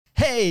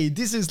Hey,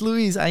 this is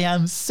Luis. I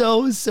am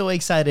so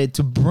excited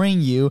to bring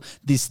you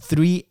this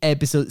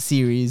 3-episode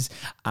series.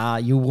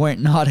 You weren't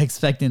not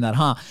expecting that,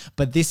 huh?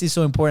 But this is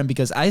so important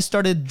because I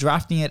started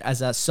drafting it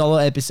as a solo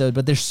episode,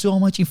 but there's so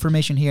much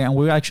information here, and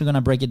we're actually going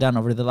to break it down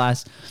over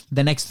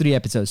the next 3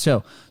 episodes.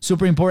 So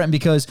super important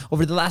because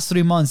over the last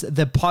 3 months,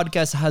 the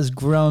podcast has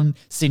grown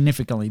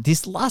significantly.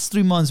 These last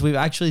 3 months, we've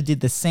actually did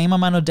the same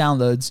amount of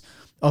downloads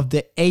of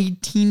the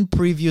 18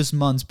 previous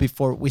months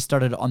before we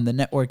started on the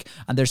network.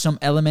 And there's some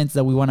elements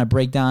that we want to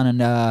break down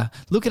and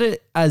look at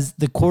it as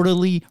the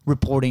quarterly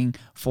reporting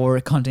for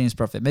Content is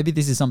Profit. Maybe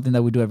this is something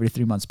that we do every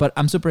 3 months, but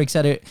I'm super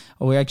excited.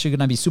 We're actually going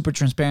to be super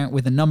transparent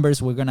with the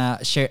numbers. We're going to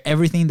share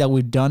everything that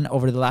we've done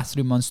over the last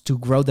 3 months to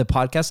grow the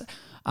podcast.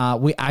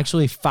 We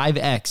actually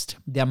 5x'd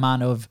the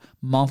amount of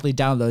monthly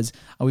downloads,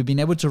 and we've been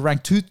able to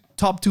rank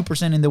top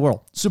 2% in the world.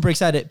 Super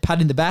excited.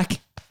 Pat in the back.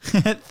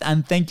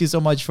 And thank you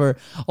so much for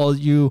all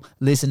you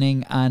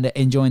listening and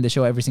enjoying the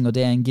show every single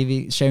day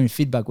and sharing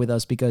feedback with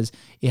us because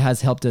it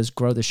has helped us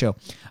grow the show.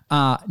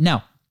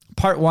 Now,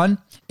 part 1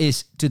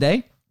 is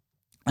today.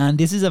 And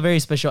this is a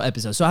very special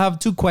episode. So I have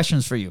 2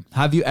 questions for you.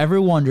 Have you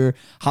ever wondered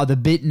how the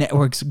big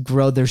networks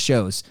grow their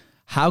shows?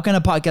 How can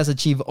a podcast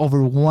achieve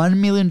over 1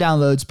 million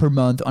downloads per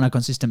month on a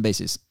consistent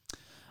basis?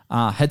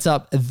 Heads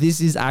up,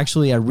 this is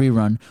actually a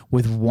rerun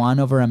with one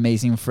of our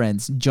amazing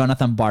friends,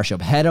 Jonathan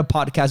Barshop, head of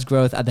podcast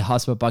growth at the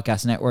HubSpot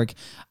Podcast Network.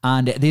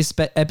 And this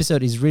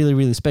episode is really,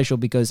 really special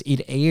because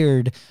it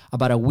aired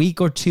about a week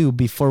or 2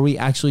 before we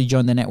actually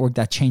joined the network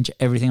that changed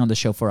everything on the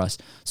show for us.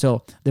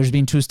 So there's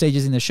been 2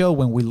 stages in the show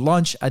when we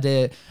launched at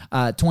the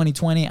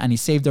 2020 and it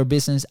saved our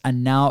business.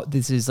 And now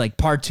this is like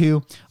part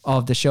 2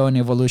 of the show and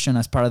evolution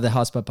as part of the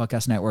HubSpot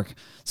Podcast Network.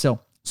 So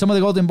some of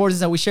the golden boards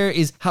that we share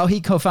is how he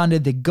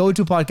co-founded the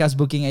go-to podcast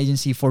booking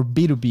agency for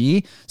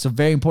B2B. So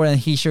very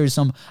important. He shares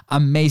some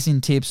amazing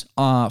tips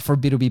for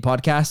B2B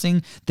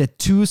podcasting, the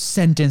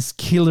 2-sentence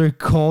killer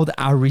cold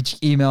outreach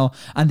email,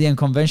 and the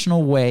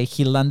unconventional way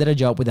he landed a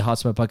job with the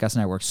HubSpot Podcast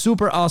Network.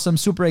 Super awesome.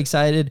 Super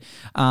excited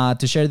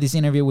to share this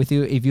interview with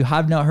you. If you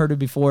have not heard it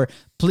before,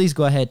 please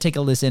go ahead, take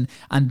a listen,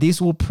 and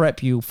this will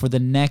prep you for the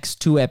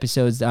next 2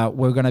 episodes that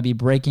we're going to be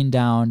breaking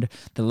down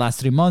the last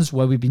 3 months,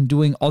 what we've been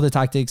doing, all the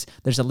tactics.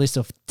 There's a list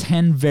of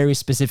 10 very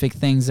specific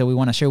things that we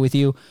want to share with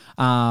you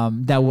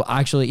that will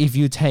actually, if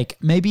you take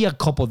maybe a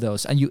couple of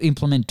those and you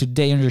implement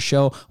today on your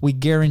show, we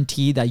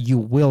guarantee that you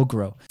will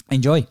grow.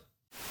 Enjoy.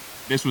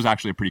 This was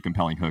actually a pretty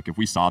compelling hook. If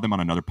we saw them on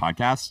another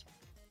podcast,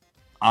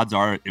 odds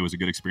are it was a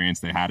good experience.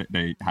 They had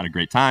a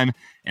great time.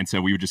 And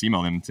so we would just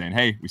email them saying,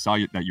 hey, we saw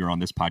that you're on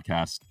this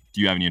podcast. Do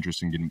you have any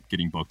interest in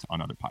getting booked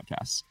on other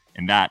podcasts?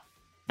 And that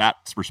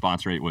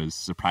response rate was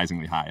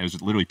surprisingly high. It was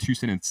just literally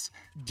 2-sentence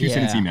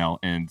email,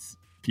 and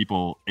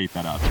people ate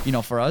that up. You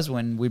know, for us,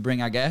 when we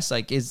bring our guests,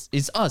 like it's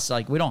us.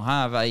 Like we don't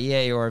have a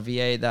EA or a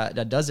VA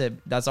that does it.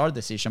 That's our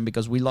decision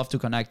because we love to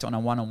connect on a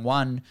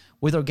one-on-one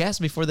with our guests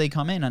before they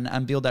come in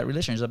and build that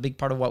relationship. It's a big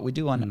part of what we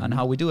do and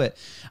how we do it.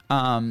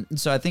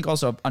 So I think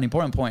also an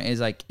important point is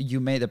like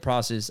you made the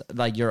process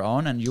like your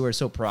own and you were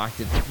so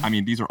proactive. I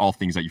mean, these are all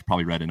things that you've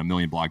probably read in a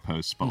million blog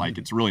posts, but like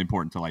it's really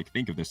important to like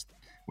think of this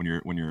when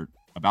you're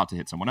about to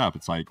hit someone up.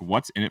 It's like,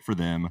 what's in it for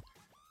them?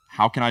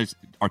 How can I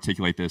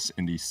articulate this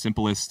in the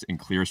simplest and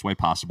clearest way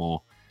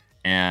possible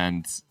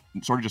and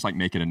sort of just like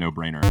make it a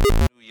no-brainer?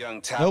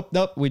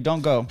 Nope, we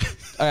don't go.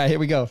 All right, here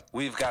we go.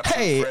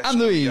 Hey, I'm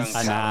Luis.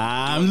 And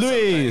I'm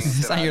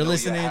Luis. And you're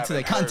listening to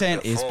the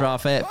Content is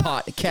Profit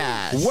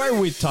podcast, where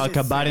we talk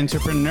about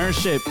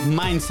entrepreneurship,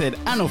 mindset,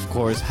 and of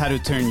course, how to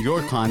turn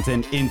your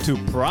content into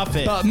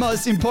profit. But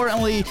most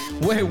importantly,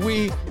 where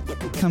we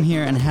come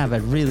here and have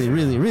a really,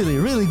 really, really,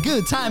 really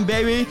good time,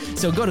 baby.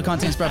 So go to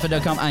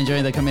contentisprofit.com and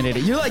join the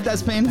community. You like that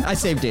spin? I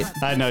saved it.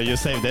 I know, you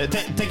saved it.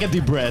 Take a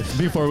deep breath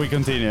before we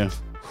continue.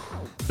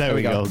 There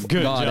we go.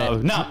 Good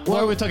job. Now,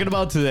 what are we talking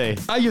about today?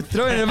 Are you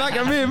throwing it back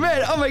at me,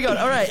 man? Oh my God.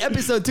 All right.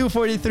 Episode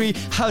 243,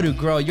 how to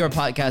grow your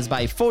podcast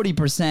by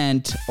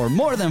 40% or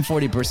more than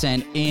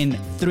 40% in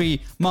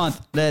 3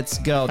 months. Let's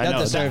go. That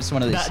deserves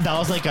one of these. That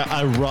was like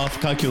a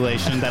rough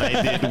calculation that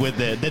I did with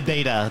the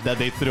data that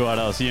they threw at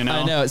us, you know?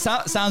 I know. It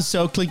sounds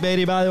so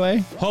clickbaity, by the way.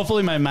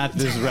 Hopefully my math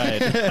is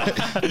right.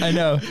 I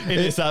know. It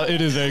is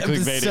very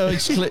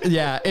clickbaity.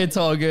 Yeah, it's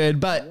all good.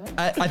 But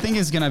I think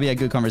it's going to be a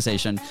good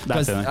conversation.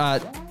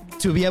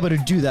 To be able to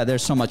do that,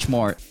 there's so much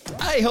more.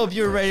 I hope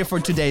you're ready for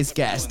today's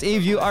guest.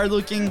 If you are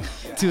looking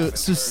to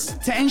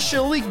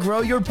substantially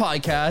grow your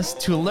podcast,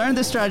 to learn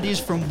the strategies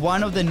from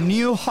one of the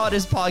new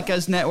hottest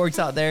podcast networks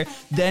out there,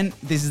 then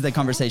this is the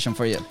conversation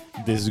for you.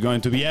 This is going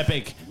to be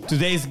epic.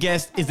 Today's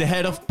guest is the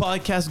head of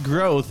podcast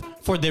growth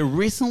for the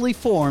recently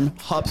formed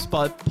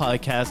HubSpot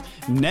Podcast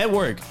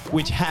Network,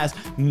 which has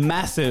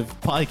massive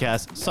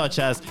podcasts such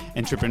as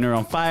Entrepreneur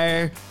on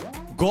Fire,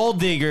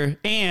 Gold Digger,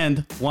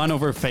 and one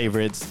of our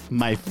favorites,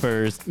 My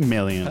First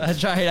Million.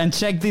 That's right. And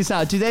check this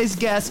out. Today's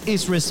guest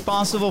is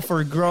responsible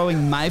for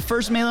growing My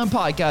First Million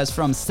podcast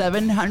from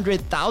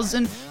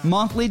 700,000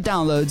 monthly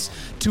downloads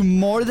to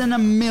more than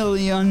 1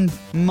 million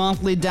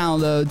monthly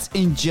downloads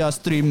in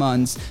just 3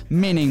 months.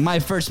 Meaning My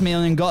First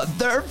Million got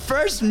their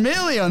first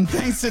million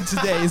thanks to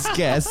today's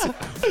guest.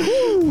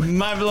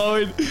 Mind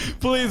blowing.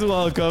 Please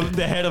welcome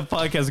the head of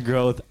podcast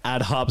growth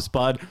at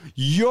HubSpot,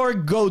 your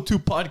go-to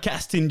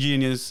podcasting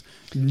genius,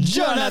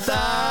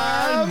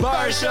 Jonathan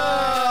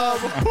Barshop.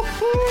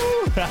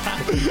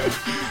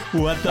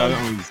 What the?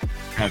 That was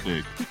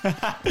epic.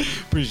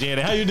 Appreciate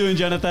it. How you doing,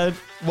 Jonathan?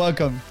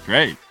 Welcome.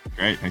 Great.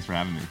 Thanks for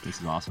having me.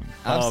 This is awesome.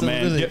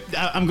 Absolutely. Oh,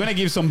 man. I'm going to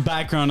give some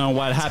background on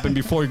what happened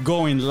before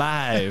going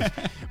live.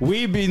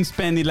 We've been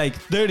spending like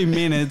 30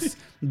 minutes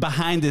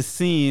behind the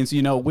scenes.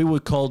 You know, we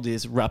would call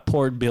this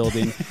rapport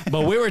building,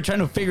 but we were trying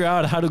to figure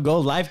out how to go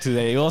live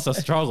today. It was a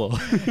struggle.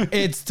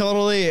 It's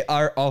totally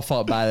our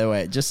fault, by the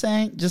way. Just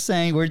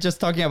saying. We're just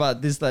talking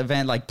about this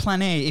event, like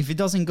plan A. If it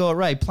doesn't go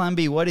right, plan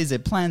B. What is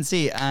it? Plan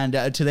C. And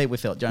today we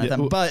failed,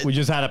 Jonathan. But we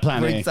just had a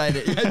plan we're A.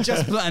 excited. Yeah,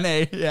 just plan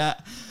A. Yeah.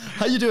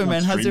 How you doing,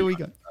 man? How's your week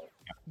going?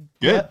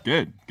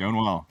 Good. Going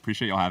well.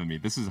 Appreciate y'all having me.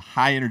 This is a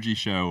high energy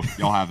show.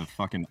 Y'all have a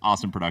fucking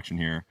awesome production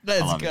here.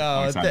 Let's I love go. It.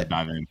 I'm excited to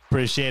dive in.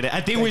 Appreciate it.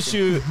 I think we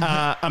should,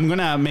 I'm going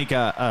to make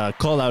a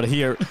call out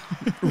here.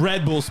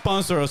 Red Bull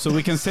sponsor us so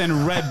we can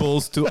send Red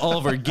Bulls to all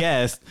of our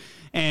guests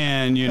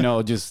and, you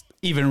know, just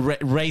even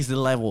raise the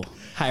level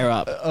higher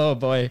up. Oh,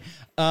 boy.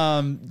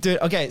 Dude,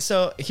 okay.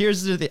 So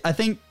here's the thing. I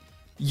think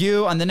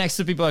you and the next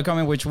 2 people are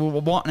coming, which we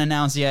won't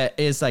announce yet,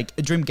 is like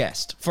a dream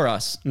guest for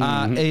us.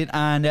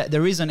 And the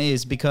reason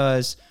is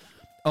because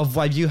of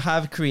what you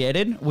have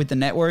created with the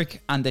network,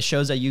 and the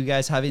shows that you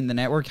guys have in the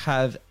network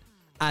have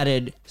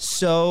added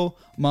so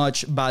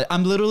much value.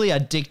 I'm literally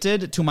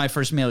addicted to My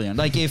First Million.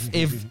 Like if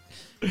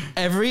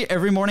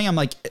every morning I'm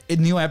like, a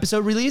new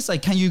episode release,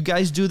 like, can you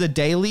guys do the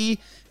daily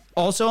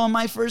also on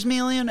My First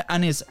Million?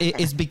 And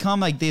it's become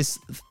like this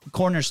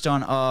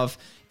cornerstone of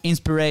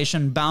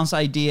inspiration, bounce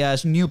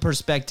ideas, new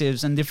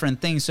perspectives, and different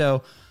things.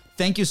 So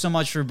thank you so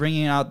much for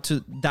bringing out to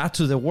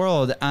the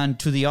world and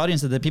to the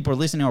audience that the people are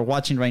listening or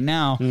watching right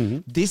now. Mm-hmm.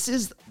 This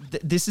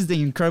is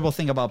the incredible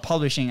thing about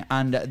publishing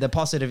and the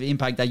positive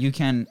impact that you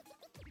can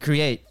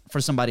create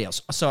for somebody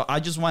else. So I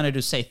just wanted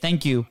to say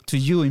thank you to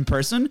you in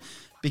person,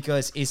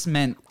 because it's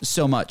meant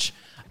so much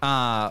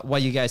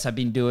what you guys have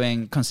been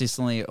doing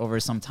consistently over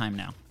some time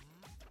now.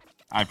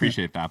 I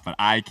appreciate that, but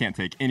I can't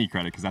take any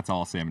credit because that's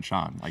all Sam and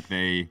Sean. Like,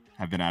 they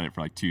have been at it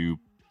for like 2-3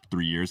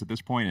 years at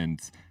this point,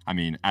 and I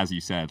mean, as you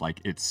said,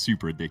 like, it's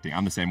super addicting.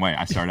 I'm the same way.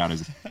 I started out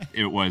as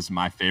it was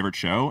my favorite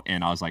show,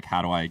 and I was like,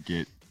 how do I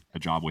get a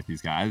job with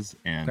these guys?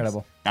 And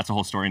incredible. That's a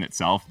whole story in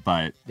itself,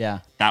 but yeah,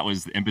 that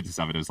was the impetus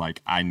of it. It was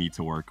like, I need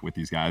to work with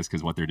these guys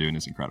because what they're doing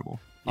is incredible.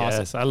 Yes,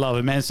 awesome. I love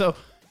it, man. So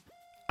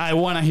I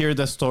want to hear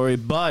the story,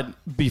 but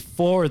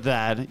before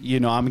that, you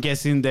know, I'm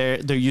guessing there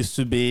used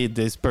to be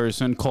this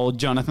person called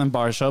Jonathan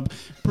Barshop.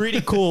 Pretty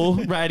cool,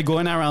 right?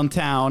 Going around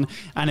town,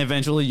 and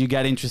eventually you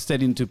got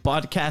interested into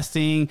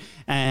podcasting,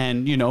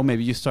 and, you know,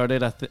 maybe you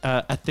started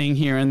a thing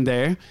here and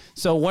there.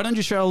 So why don't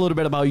you share a little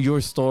bit about your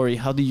story?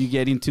 How do you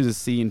get into the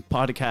scene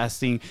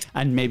podcasting,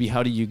 and maybe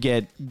how do you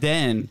get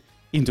then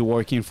into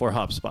working for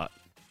HubSpot?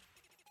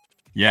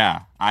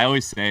 Yeah, I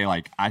always say,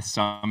 like,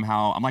 I'm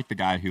like the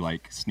guy who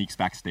like sneaks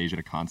backstage at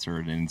a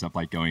concert and ends up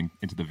like going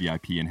into the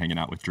VIP and hanging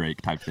out with Drake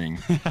type thing.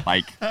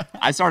 Like,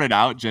 I started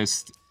out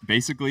just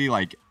basically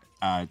like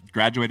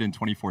graduated in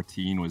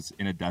 2014, was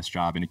in a desk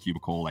job in a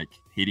cubicle, like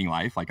hating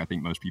life. Like I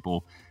think most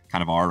people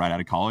kind of are right out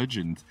of college.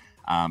 And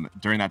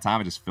during that time,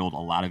 I just filled a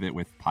lot of it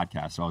with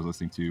podcasts. So I was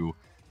listening to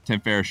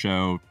Tim Ferriss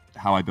Show,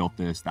 How I Built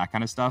This, that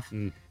kind of stuff.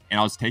 And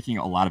I was taking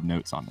a lot of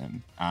notes on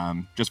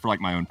them just for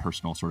like my own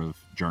personal sort of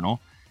journal.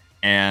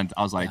 And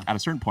I was like, at a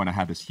certain point, I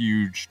had this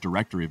huge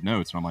directory of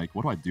notes, and I'm like,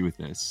 what do I do with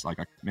this? Like,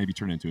 I maybe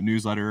turn it into a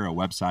newsletter, a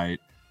website.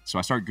 So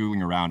I started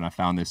Googling around, and I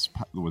found this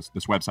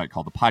website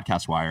called the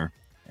Podcast Wire.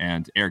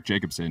 And Eric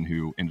Jacobson,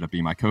 who ended up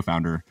being my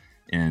co-founder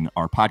in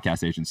our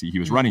podcast agency, he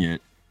was running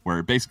it,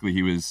 where basically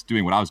he was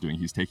doing what I was doing.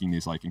 He's taking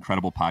these like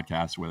incredible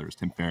podcasts, whether it's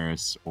Tim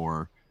Ferriss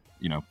or,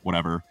 you know,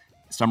 whatever,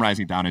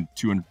 summarizing it down in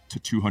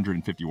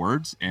 250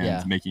 words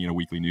and making it a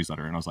weekly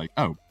newsletter. And I was like,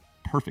 oh,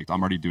 perfect. I'm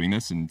already doing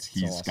this, and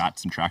he's got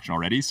some traction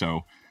already.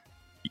 So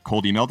he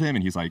cold emailed him,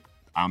 and he's like,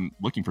 I'm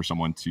looking for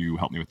someone to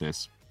help me with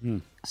this.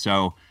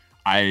 So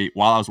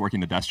while I was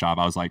working the desk job,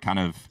 I was like,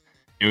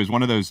 it was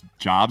one of those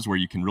jobs where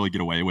you can really get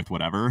away with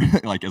whatever,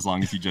 like as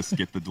long as you just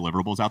get the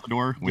deliverables out the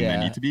door when they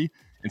need to be.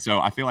 And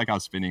so I feel like I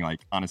was spending like,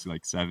 honestly,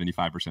 like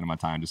 75% of my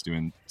time just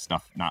doing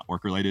stuff not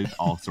work related,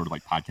 all sort of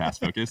like podcast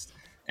focused.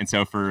 And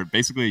so for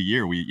basically a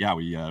year, we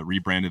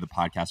rebranded the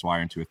Podcast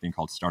Wire into a thing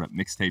called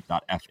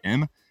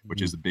startupmixtape.fm,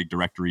 which is a big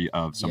directory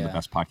of some of the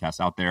best podcasts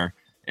out there.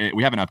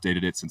 We haven't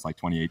updated it since like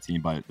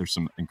 2018, but there's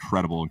some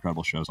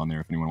incredible shows on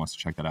there if anyone wants to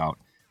check that out.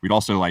 We'd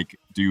also like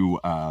do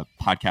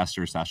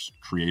podcaster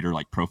 / creator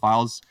like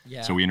profiles.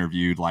 So we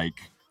interviewed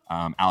like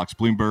Alex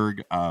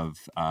Bloomberg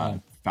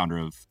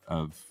founder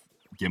of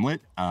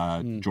Gimlet,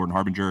 Jordan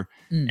Harbinger,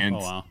 and Oh,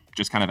 wow.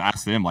 just kind of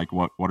asked them like,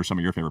 what are some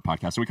of your favorite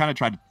podcasts? So we kind of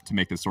tried to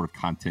make this sort of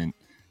content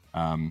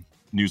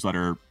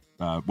newsletter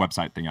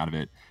website thing out of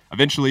it.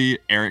 Eventually,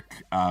 Eric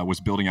was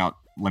building out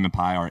Lemon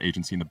Pie, our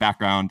agency, in the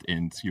background,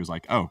 and he was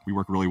like, "Oh, we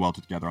work really well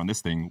together on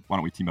this thing. Why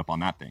don't we team up on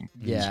that thing?"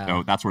 Yeah.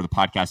 So that's where the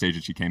podcast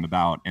agency came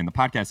about, and the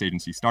podcast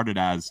agency started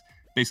as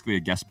basically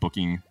a guest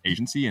booking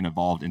agency and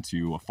evolved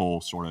into a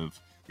full sort of.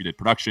 We did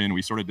production.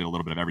 We sort of did a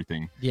little bit of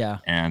everything. Yeah.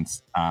 And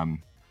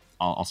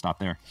I'll stop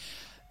there.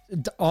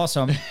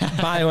 Awesome.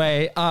 By the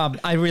way,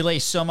 I relate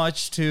so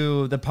much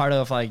to the part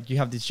of like you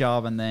have this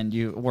job and then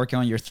you working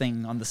on your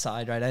thing on the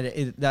side,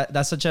 right?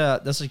 That's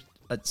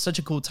such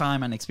a cool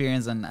time and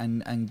experience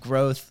and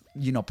growth,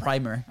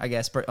 primer, I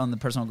guess, on the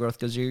personal growth,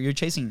 because you're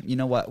chasing,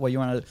 what you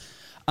want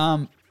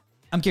to.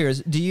 I'm curious,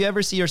 do you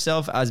ever see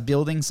yourself as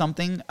building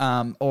something,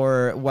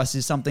 or was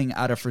it something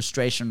out of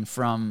frustration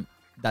from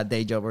that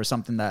day job or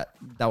something that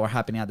were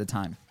happening at the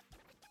time?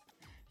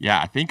 Yeah,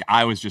 I think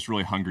I was just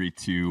really hungry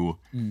to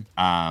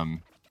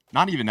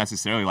not even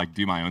necessarily like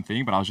do my own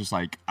thing, but I was just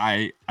like,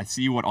 I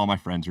see what all my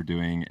friends are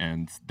doing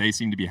and they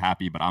seem to be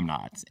happy, but I'm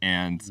not.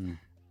 And,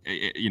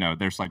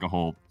 there's like a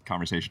whole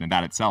conversation in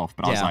that itself.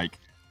 But I was like,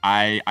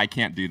 I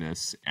can't do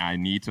this. I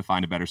need to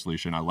find a better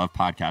solution. I love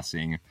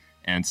podcasting.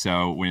 And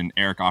so when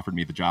Eric offered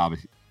me the job,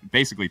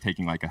 basically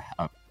taking like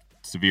a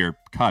severe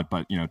cut,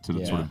 but,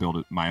 to sort of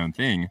build my own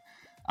thing,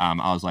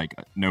 I was like,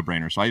 no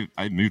brainer. So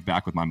I moved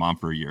back with my mom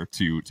for a year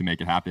to make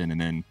it happen.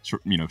 And then,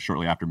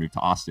 shortly after moved to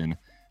Austin.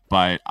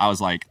 But I was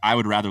like, I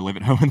would rather live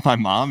at home with my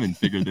mom and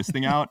figure this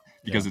thing out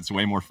because it's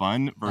way more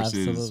fun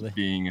versus Absolutely.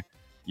 being,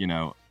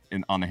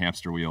 on the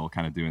hamster wheel,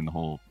 kind of doing the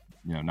whole,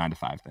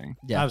 9-to-5 thing.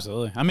 Yeah.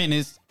 Absolutely. I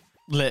mean,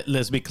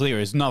 let's be clear.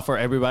 It's not for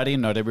everybody.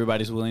 Not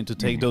everybody's willing to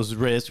take those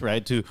risks,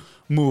 right? To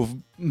move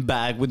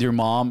back with your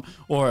mom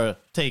or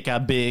take a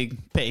big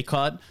pay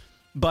cut.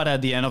 But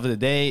at the end of the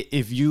day,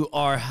 if you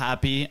are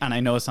happy, and I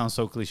know it sounds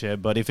so cliche,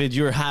 but if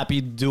you're happy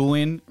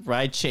doing,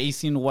 right,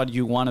 chasing what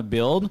you want to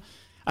build,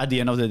 at the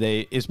end of the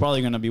day, it's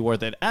probably going to be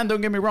worth it. And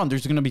don't get me wrong,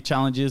 there's going to be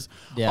challenges,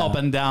 up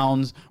and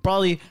downs,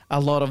 probably a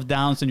lot of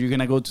downs, and you're going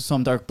to go to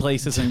some dark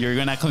places and you're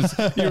going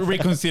to you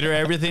reconsider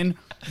everything.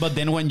 But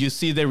then when you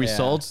see the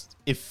results,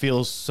 it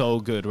feels so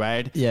good,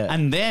 right? Yeah.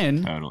 And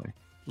then Totally.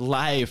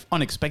 life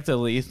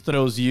unexpectedly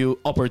throws you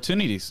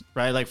opportunities,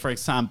 right? Like, for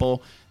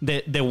example,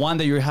 the one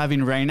that you're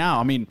having right now.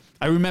 I mean,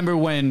 I remember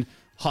when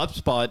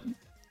HubSpot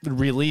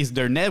released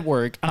their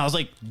network and I was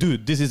like,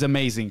 dude, this is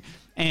amazing.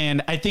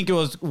 And I think it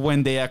was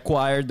when they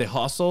acquired The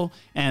Hustle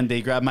and they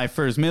grabbed my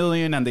first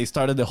million and they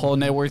started the whole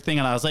network thing.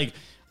 And I was like,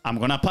 I'm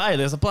going to apply.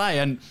 Let's apply.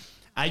 And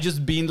I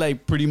just been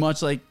like pretty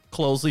much like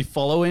closely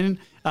following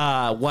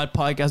what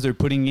podcasts they're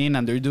putting in,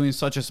 and they're doing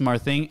such a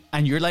smart thing.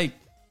 And you're like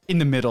in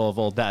the middle of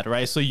all that,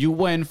 right? So you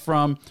went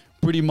from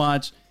pretty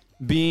much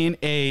being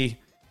a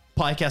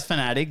podcast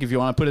fanatic, if you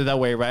want to put it that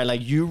way, right?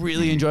 Like you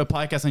really enjoy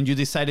podcasts and you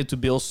decided to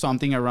build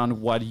something around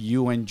what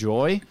you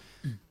enjoy,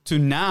 to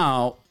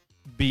now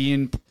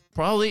being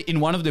probably in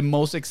one of the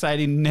most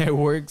exciting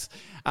networks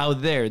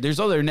out there. There's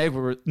other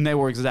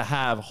networks that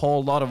have a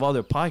whole lot of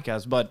other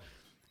podcasts,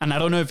 and I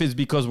don't know if it's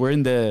because we're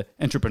in the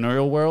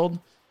entrepreneurial world,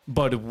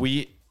 but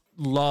we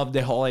love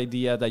the whole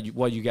idea that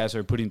what you guys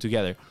are putting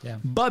together. Yeah.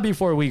 But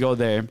before we go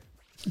there,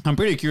 I'm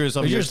pretty curious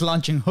of You're your just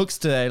launching hooks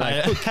today.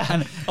 Like,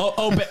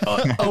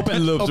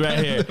 open loops right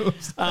here.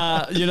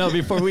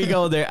 Before we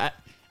go there,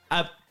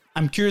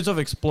 I'm curious of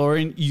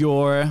exploring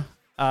your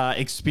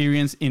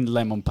experience in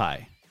Lemon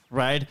Pie,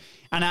 right?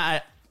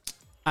 And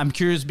I'm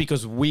curious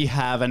because we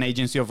have an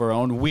agency of our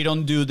own. We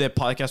don't do the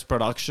podcast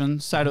production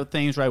side of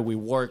things, right? We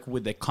work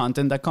with the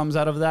content that comes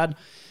out of that,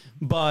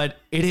 but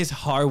it is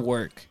hard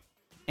work.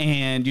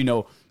 And,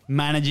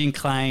 managing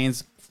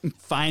clients,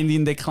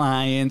 finding the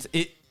clients,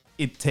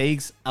 it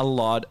takes a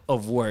lot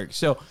of work.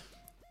 So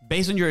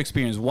based on your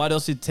experience, what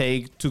does it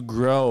take to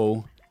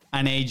grow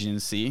an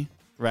agency,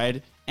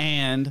 right?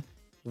 And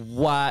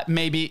what,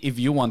 maybe if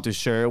you want to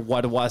share,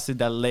 what was it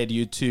that led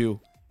you to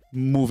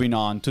moving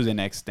on to the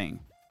next thing?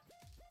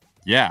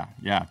 Yeah,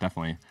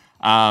 definitely.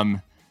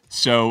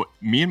 So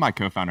me and my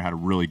co-founder had a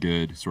really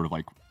good sort of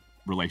like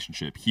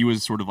relationship. He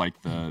was sort of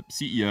like the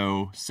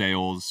CEO,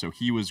 sales, so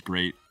he was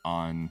great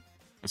on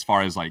as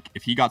far as like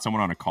if he got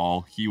someone on a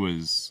call, he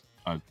was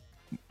an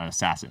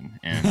assassin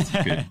and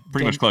he could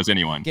pretty much close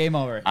anyone. game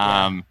over.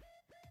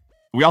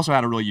 We also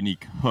had a really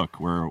unique hook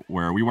where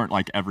we weren't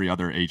like every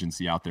other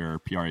agency out there,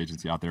 PR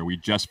agency out there. We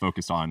just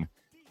focused on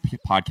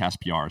podcast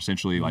PR,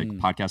 essentially like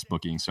podcast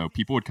booking. So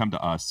people would come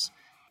to us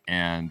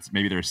and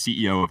maybe they're a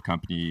CEO of a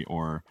company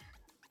or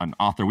an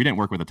author. We didn't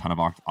work with a ton of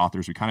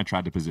authors. We kind of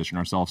tried to position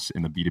ourselves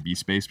in the B2B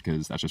space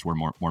because that's just where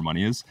more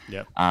money is.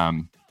 Yep.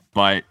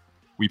 But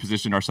we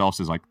positioned ourselves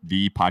as like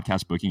the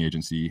podcast booking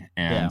agency.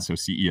 And so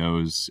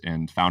CEOs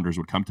and founders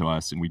would come to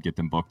us and we'd get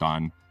them booked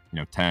on,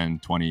 10,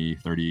 20,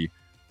 30,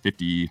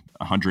 50,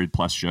 100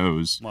 plus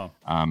shows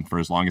for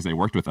as long as they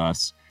worked with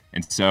us.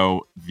 And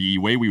so the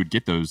way we would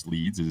get those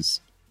leads is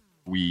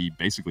we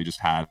basically just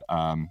had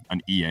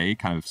an EA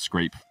kind of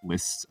scrape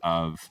lists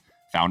of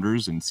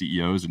founders and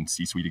CEOs and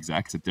C-suite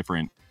execs at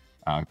different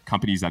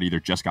companies that either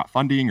just got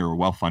funding or were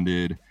well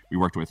funded. We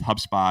worked with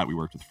HubSpot, we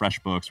worked with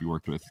FreshBooks, we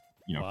worked with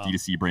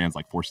D2C brands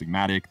like Four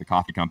Sigmatic, the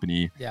coffee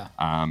company,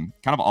 kind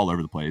of all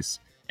over the place.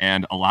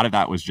 And a lot of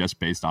that was just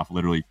based off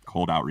literally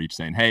cold outreach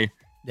saying, hey,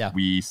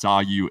 we saw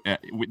you.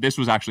 This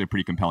was actually a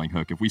pretty compelling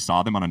hook. If we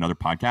saw them on another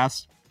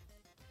podcast,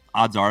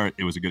 odds are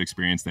it was a good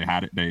experience. They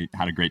had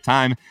a great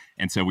time.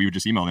 And so we would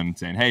just email them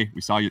saying, hey,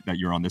 we saw that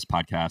you're on this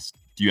podcast.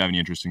 Do you have any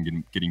interest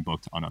in getting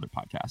booked on other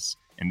podcasts?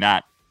 And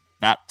that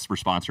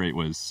response rate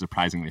was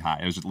surprisingly high.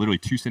 It was literally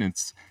two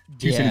sentence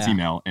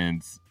email,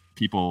 and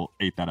people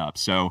ate that up.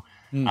 So,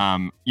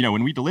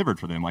 when we delivered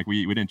for them, like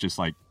we didn't just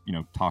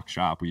talk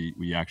shop.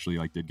 We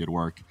actually did good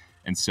work.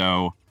 And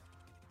so,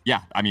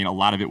 yeah, I mean, a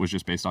lot of it was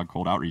just based on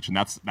cold outreach, and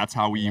that's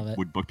how we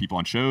would book people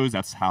on shows.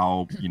 That's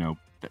how,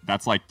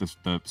 that's like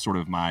the sort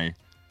of my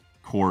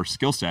core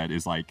skill set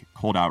is like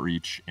cold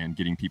outreach and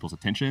getting people's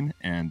attention.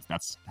 And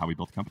that's how we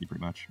built the company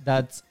pretty much.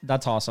 That's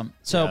awesome.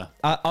 So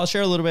I'll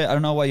share a little bit. I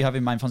don't know what you have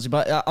in mind, Fonzie,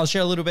 but I'll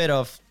share a little bit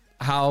of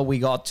how we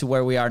got to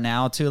where we are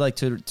now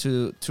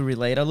to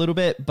relate a little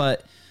bit.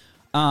 But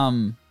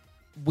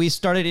we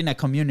started in a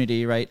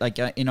community, right? Like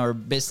in our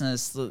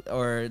business,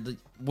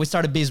 we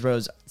started Biz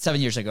Bros 7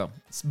 years ago.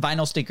 It's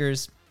vinyl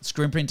stickers,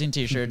 screen printing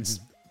t-shirts,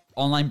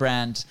 online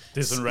brand,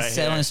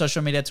 selling on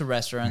social media to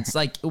restaurants.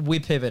 Like we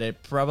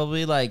pivoted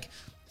probably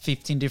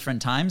 15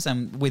 different times,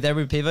 and with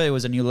every pivot it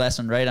was a new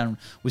lesson, right? And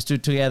we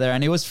stood together,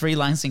 and it was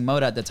freelancing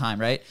mode at the time,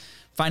 right?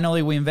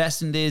 Finally, we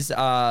invest in this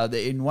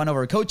in one of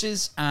our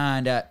coaches,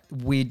 and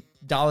we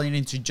dial it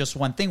into just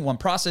one thing, one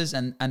process,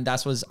 and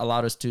that's what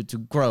allowed us to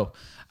grow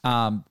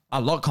a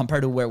lot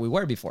compared to where we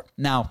were before.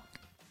 Now,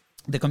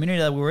 the community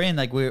that we were in,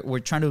 we're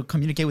trying to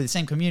communicate with the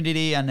same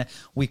community, and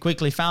we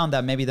quickly found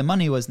that maybe the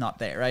money was not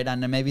there, right?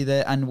 And maybe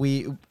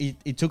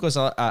it took us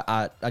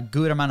a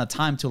good amount of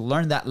time to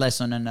learn that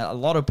lesson, and a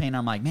lot of pain.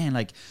 I'm like,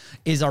 man,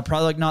 is our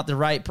product not the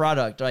right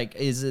product?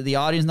 Is the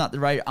audience not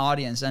the right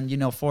audience?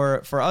 And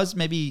for us,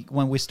 maybe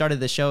when we started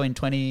the show in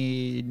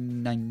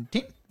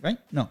 2019, right?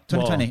 No,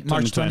 2020,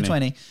 March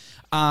 2020.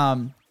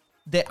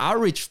 The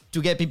outreach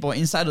to get people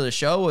inside of the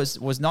show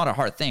was not a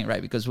hard thing,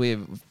 right? Because we're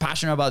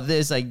passionate about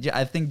this.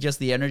 I think just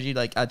the energy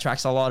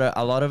attracts a lot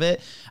of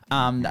it.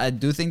 I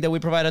do think that we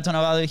provide a ton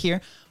of value here,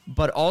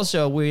 but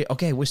also we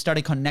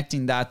started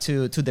connecting that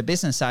to the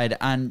business side,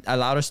 and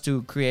allowed us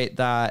to create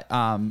that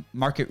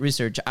market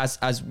research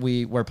as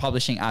we were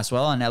publishing as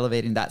well and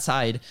elevating that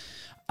side.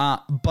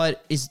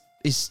 But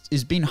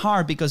it's been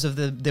hard because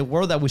of the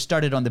world that we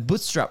started on, the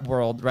bootstrap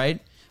world, right?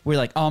 We're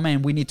like, oh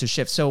man, we need to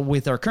shift. So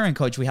with our current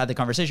coach, we had the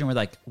conversation. We're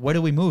like, where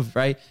do we move,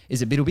 right?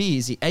 Is it B2B?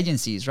 Is it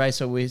agencies, right?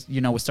 So we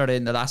started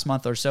in the last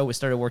month or so, we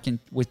started working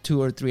with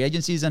 2 or 3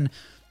 agencies, and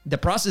the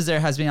process there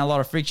has been a lot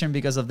of friction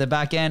because of the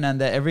back end,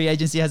 and every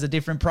agency has a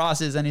different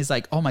process. And it's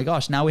like, oh my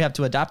gosh, now we have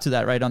to adapt to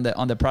that, right? On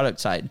the product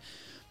side.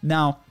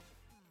 Now,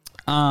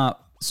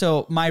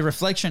 so my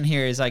reflection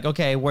here is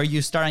okay, where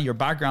you start and your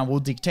background will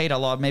dictate a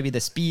lot, maybe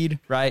the speed,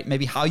 right?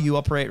 Maybe how you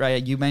operate,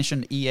 right? You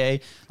mentioned EA,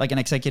 like an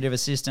executive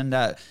assistant,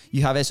 that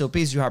you have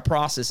SOPs, you have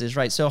processes,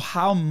 right? So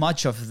how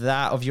much of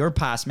that, of your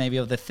past, maybe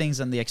of the things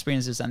and the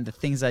experiences and the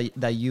things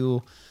that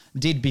you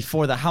did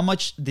before that, how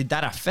much did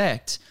that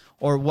affect?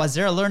 Or was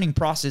there a learning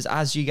process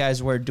as you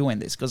guys were doing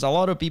this? Because a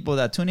lot of people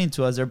that tune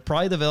into us, they're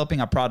probably developing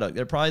a product.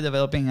 They're probably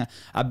developing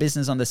a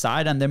business on the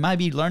side, and they might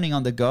be learning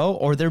on the go,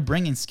 or they're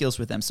bringing skills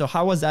with them. So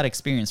how was that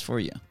experience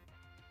for you?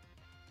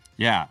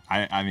 Yeah,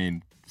 I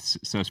mean,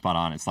 so spot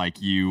on. It's like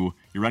you're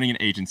running an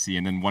agency,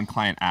 and then one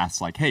client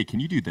asks hey, can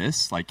you do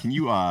this? Can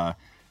you,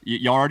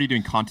 y'all already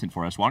doing content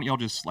for us. Why don't y'all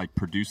just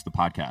produce the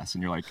podcast?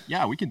 And you're like,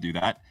 yeah, we can do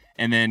that.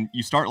 And then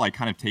you start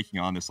kind of taking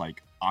on this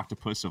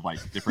octopus of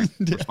different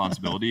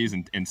responsibilities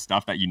and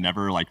stuff that you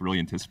never really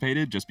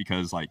anticipated, just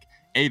because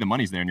A, the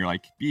money's there, and you're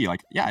like, B,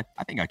 yeah,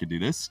 I think I could do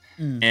this.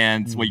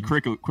 And what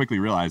you quickly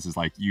realize is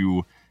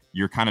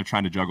you're kind of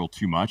trying to juggle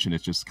too much, and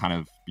it just kind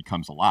of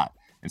becomes a lot.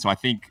 And so I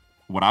think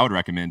what I would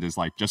recommend is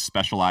just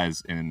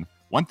specialize in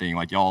one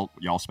thing.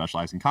 Y'all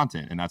specialize in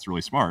content, and that's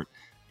really smart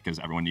because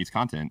everyone needs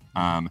content.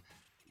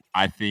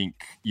 I think,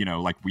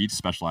 we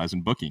specialize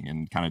in booking,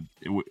 and kind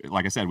of,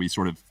 like I said, we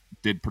sort of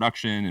did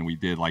production and we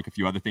did a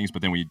few other things,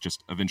 but then we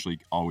just eventually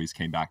always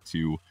came back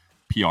to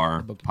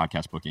PR,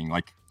 podcast booking.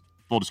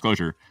 Full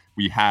disclosure,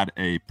 we had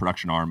a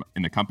production arm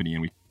in the company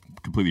and we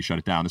completely shut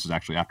it down. This was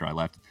actually after I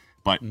left,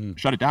 but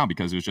shut it down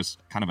because it was just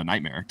kind of a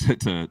nightmare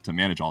to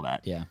manage all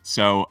that. Yeah.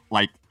 So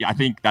I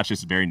think that's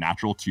just very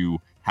natural to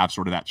have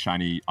sort of that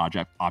shiny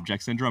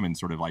object syndrome, and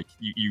sort of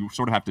you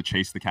sort of have to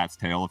chase the cat's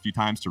tail a few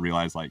times to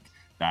realize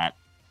that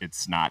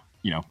it's not,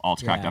 all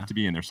it's cracked up to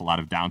be, and there's a lot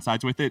of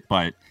downsides with it,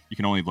 but you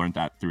can only learn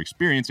that through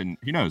experience. And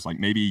who knows,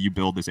 maybe you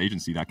build this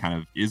agency that kind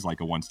of is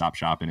a one-stop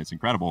shop, and it's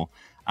incredible.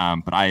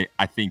 But I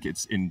think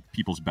it's in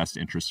people's best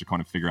interest to kind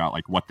of figure out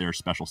what their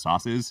special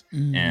sauce is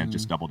and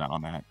just double down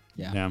on that.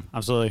 Yeah,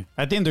 absolutely.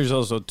 I think there's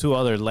also 2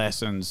 other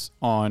lessons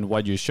on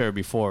what you shared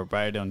before,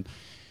 right?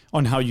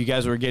 On how you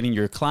guys were getting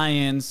your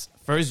clients.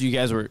 First, you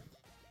guys were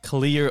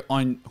clear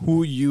on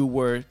who you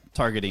were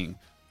targeting.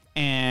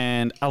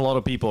 and a lot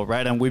of people,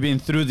 right? And we've been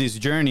through this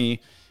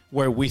journey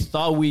where we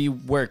thought we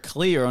were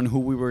clear on who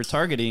we were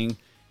targeting,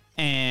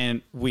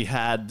 and we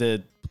had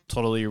the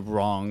totally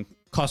wrong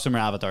customer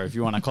avatar, if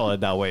you want to call it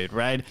that way,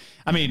 right?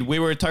 I mean, we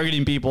were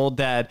targeting people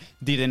that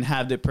didn't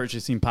have the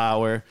purchasing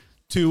power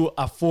to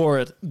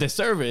afford the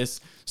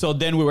service. So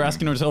then we were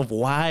asking ourselves,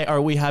 why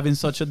are we having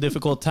such a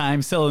difficult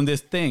time selling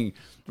this thing,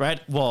 right?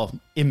 Well,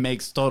 it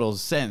makes total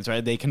sense,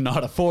 right? They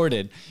cannot afford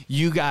it.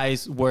 You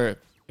guys were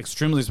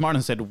extremely smart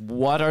and said,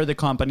 what are the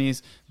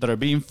companies that are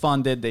being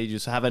funded? They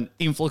just have an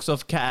influx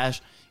of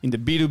cash in the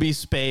B2B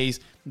space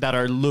that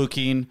are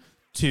looking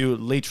to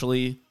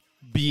literally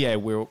be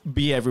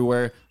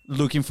everywhere,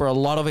 looking for a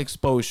lot of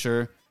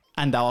exposure.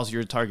 And that was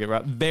your target,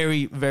 right?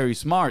 Very, very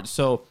smart.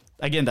 So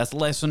again, that's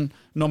lesson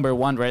number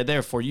one right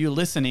there for you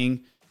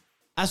listening.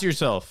 Ask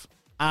yourself,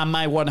 am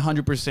I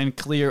 100%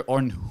 clear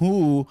on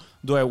who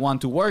do I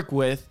want to work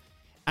with?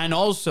 And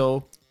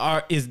also,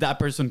 is that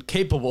person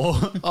capable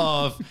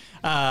of,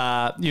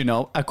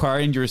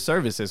 acquiring your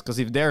services? Because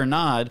if they're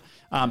not,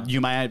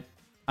 you might,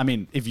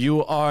 if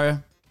you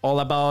are all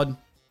about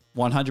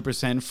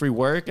 100% free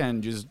work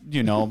and just,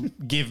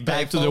 give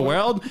back to the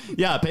world.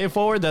 Yeah, pay it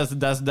forward.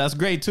 That's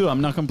great too. I'm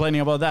not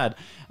complaining about that.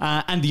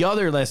 And the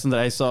other lesson that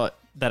I saw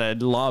that I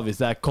love is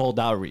that cold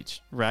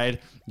outreach,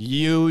 right?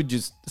 You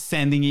just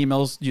sending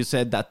emails. You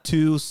said that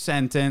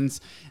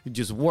 2-sentence, it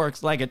just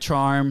works like a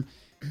charm.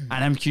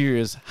 And I'm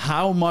curious,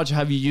 how much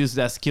have you used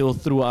that skill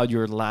throughout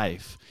your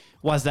life?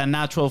 Was that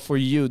natural for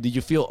you? Did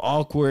you feel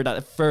awkward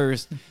at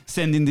first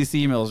sending these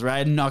emails,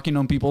 right? Knocking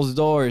on people's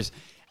doors?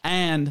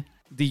 And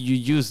did you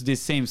use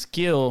this same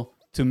skill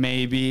to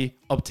maybe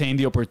obtain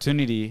the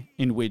opportunity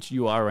in which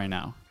you are right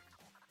now?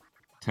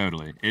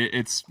 Totally.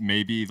 It's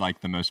maybe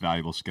like the most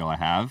valuable skill I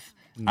have.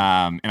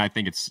 And I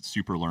think it's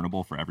super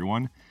learnable for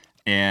everyone.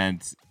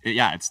 And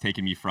it's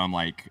taken me from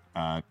like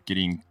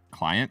getting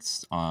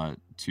clients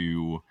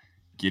to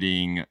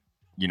getting,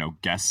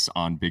 guests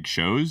on big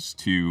shows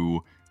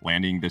to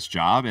landing this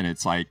job. And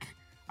it's like,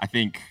 I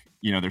think,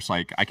 there's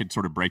like, I could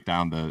sort of break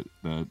down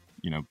the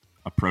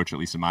approach, at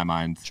least in my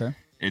mind. Sure.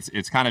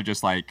 It's kind of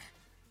just like,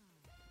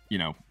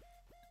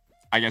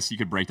 I guess you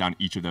could break down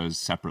each of those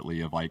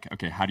separately of like,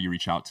 okay, how do you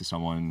reach out to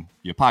someone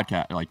via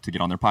podcast, like to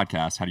get on their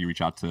podcast? How do you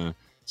reach out to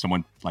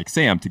someone like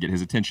Sam to get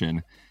his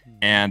attention?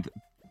 And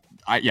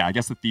I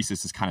guess the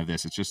thesis is kind of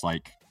this. It's just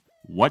like,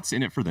 what's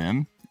in it for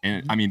them?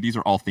 And I mean, these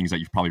are all things that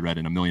you've probably read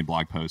in a million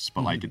blog posts,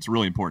 but like, it's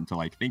really important to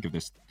like think of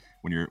this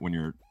when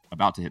you're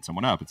about to hit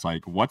someone up. It's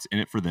like, what's in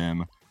it for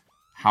them?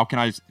 How can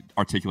I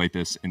articulate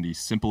this in the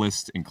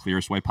simplest and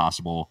clearest way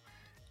possible?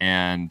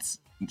 And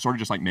sort of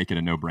just like make it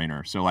a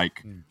no-brainer. So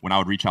like when I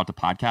would reach out to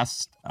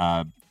podcasts,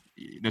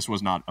 this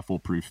was not a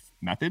foolproof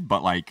method,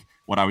 but like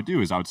what I would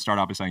do is I would start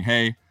off by saying,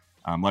 hey,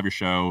 love your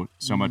show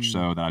so much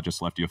so that I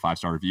just left you a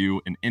 5-star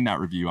review. And in that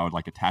review, I would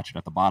like attach it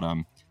at the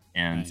bottom.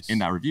 And in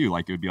that review,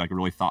 like it would be like a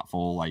really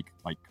thoughtful like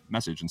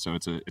message. And so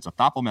it's a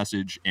thoughtful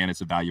message and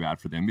it's a value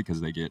add for them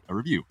because they get a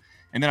review.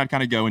 And then I'd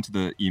kind of go into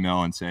the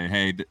email and say,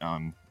 hey,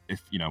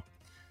 if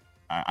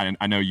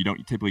I know you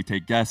don't typically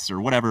take guests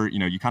or whatever,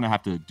 you kind of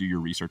have to do your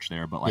research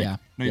there, but like,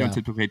 you don't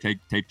typically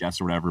take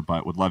guests or whatever,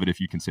 but would love it if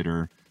you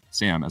consider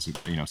Sam as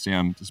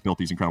Sam has built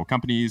these incredible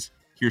companies.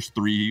 Here's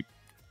 3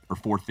 or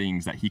 4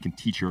 things that he can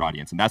teach your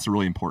audience. And that's a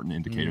really important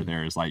indicator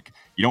there is like,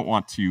 you don't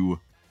want to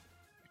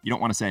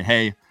say,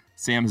 hey,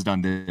 Sam has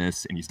done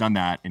this and he's done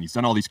that and he's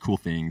done all these cool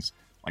things.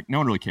 Like no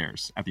one really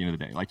cares at the end of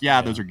the day. Like,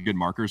 those are good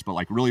markers, but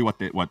like really what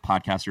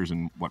podcasters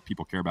and what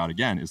people care about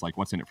again is like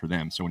what's in it for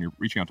them. So when you're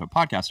reaching out to a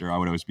podcaster, I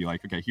would always be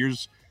like, okay,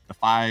 here's the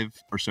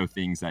 5 or so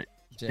things that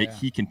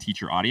he can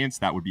teach your audience.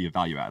 That would be a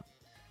value add.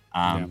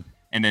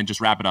 And then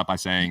just wrap it up by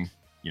saying,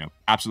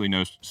 absolutely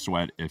no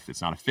sweat if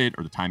it's not a fit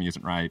or the timing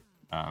isn't right.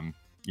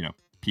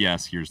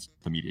 P.S. Here's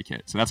the media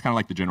kit. So that's kind of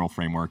like the general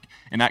framework.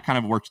 And that kind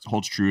of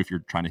holds true if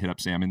you're trying to hit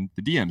up Sam in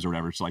the DMs or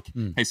whatever. It's like,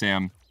 hey,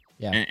 Sam.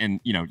 Yeah. And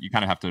you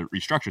kind of have to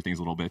restructure things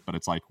a little bit, but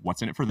it's like,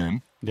 what's in it for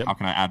them? Yep. How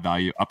can I add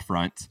value up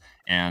front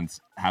and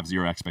have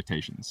 0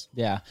 expectations?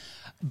 Yeah.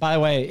 By the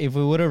way, if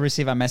we would have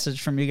received a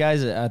message from you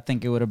guys, I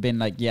think it would have been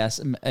like, yes,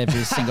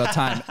 every single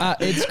time.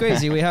 It's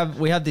crazy. We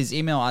have this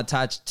email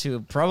attached to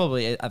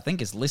probably, I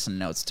think it's listen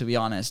notes, to be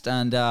honest.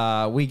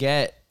 And we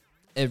get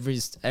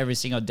every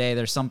single day,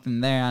 there's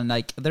something there. And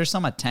like, there's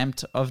some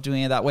attempt of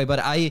doing it that way, but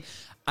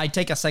I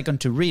take a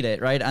second to read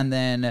it, right? And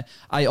then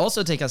I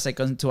also take a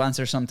second to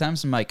answer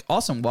sometimes. I'm like,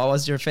 awesome, what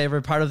was your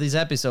favorite part of this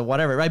episode?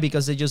 Whatever, right?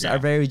 Because they just are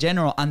very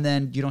general and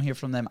then you don't hear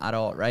from them at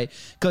all, right?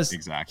 Because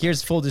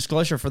here's full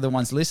disclosure for the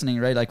ones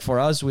listening, right? Like for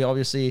us, we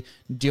obviously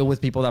deal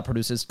with people that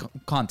produces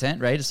content,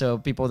 right? So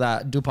people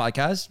that do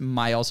podcasts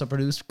might also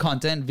produce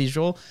content,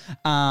 visual.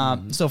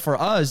 So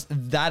for us,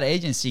 that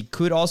agency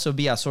could also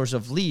be a source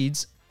of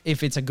leads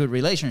if it's a good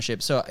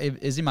relationship. So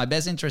it's in my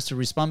best interest to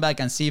respond back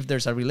and see if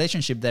there's a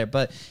relationship there.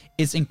 But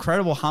it's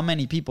incredible how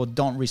many people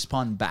don't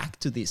respond back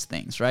to these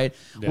things, right?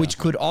 Yeah. Which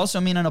could also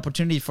mean an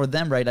opportunity for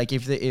them, right? Like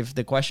if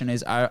the question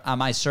is,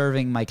 am I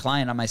serving my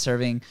client? Am I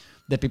serving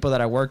the people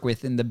that I work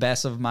with in the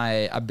best of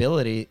my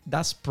ability?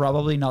 That's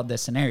probably not the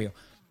scenario.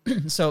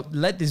 So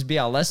let this be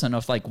a lesson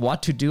of like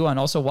what to do and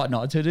also what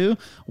not to do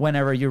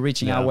whenever you're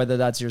reaching out, whether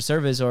that's your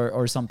service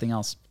or something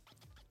else.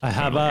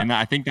 And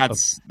I think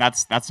that's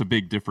a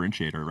big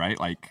differentiator, right?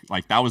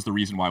 Like that was the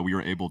reason why we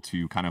were able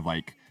to kind of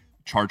like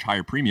charge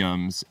higher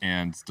premiums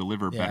and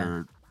deliver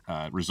better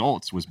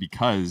results, was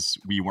because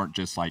we weren't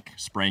just like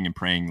spraying and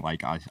praying.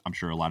 Like I'm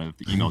sure a lot of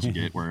the emails you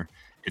get where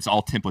it's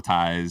all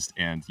templatized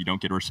and you don't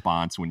get a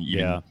response when you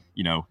even,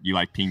 you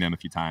like ping them a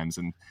few times,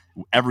 and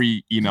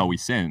every email we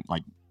sent,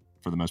 like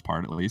for the most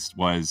part at least,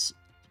 was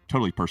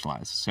totally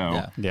personalized.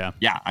 So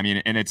I mean,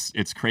 and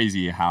it's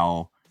crazy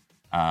how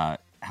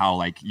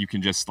like you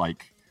can just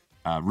like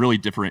really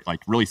different,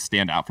 like really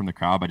stand out from the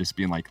crowd by just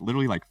being like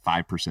literally like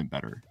 5%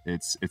 better.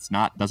 It's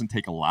not, doesn't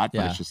take a lot,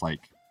 but it's just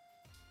like,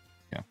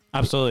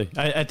 absolutely.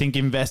 I think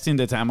investing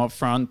the time up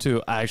front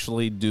to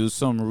actually do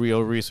some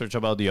real research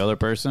about the other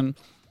person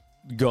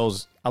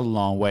goes a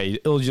long way.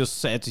 It'll just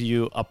set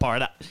you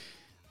apart.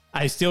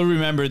 I still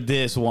remember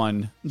this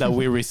one that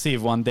we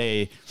received one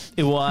day.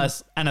 It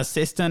was an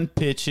assistant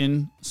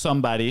pitching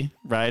somebody,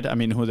 right? I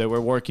mean, who they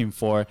were working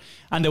for.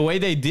 And the way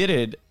they did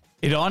it,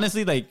 it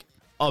honestly like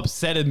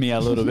upsetted me a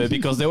little bit,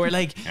 because they were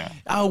like,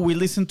 oh, we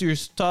listened to your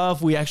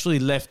stuff. We actually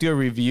left your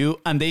review.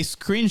 And they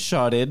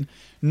screenshotted,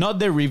 not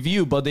the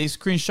review, but they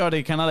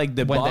screenshotted kind of like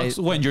the box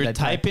when you're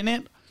typing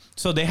it.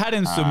 So they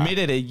hadn't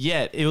submitted it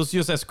yet. It was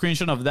just a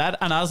screenshot of that.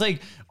 And I was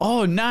like,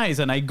 oh, nice.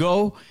 And I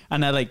go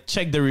and I like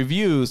check the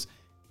reviews,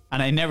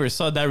 and I never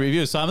saw that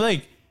review. So I'm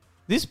like,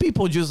 these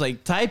people just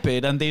like type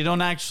it and they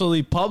don't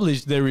actually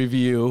publish the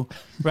review,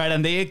 right?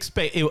 And they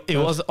expect it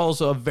was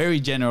also a very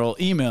general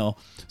email.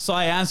 So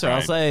I answered. Right. I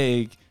was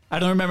like, I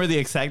don't remember the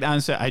exact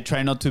answer. I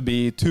try not to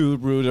be too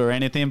rude or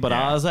anything, but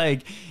I was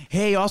like,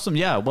 hey, awesome.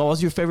 Yeah. What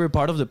was your favorite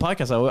part of the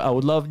podcast? I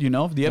would love,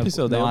 the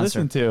episode that I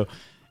listened to.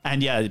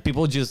 And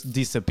people just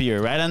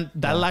disappear, right? And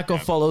that lack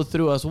of follow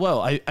through as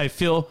well. I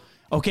feel,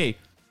 okay,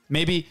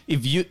 maybe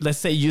if let's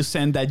say you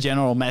send that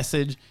general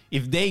message,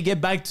 if they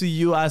get back to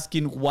you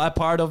asking what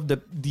part of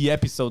the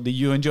episode did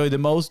you enjoy the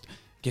most,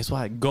 guess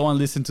what? Go and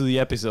listen to the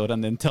episode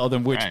and then tell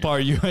them which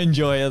part you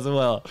enjoy as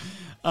well.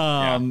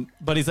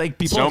 But it's like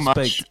people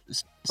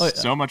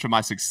so much of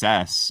my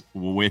success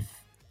with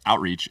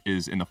outreach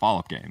is in the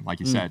follow-up game,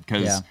 like you said,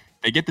 because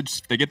they get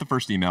the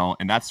first email,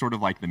 and that's sort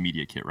of like the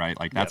media kit, right?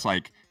 Like that's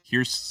like,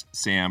 here's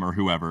Sam or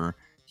whoever,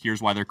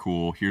 here's why they're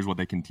cool, here's what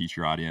they can teach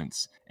your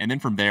audience. And then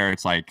from there,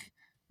 it's like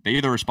they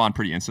either respond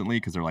pretty instantly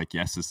because they're like,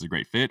 yes, this is a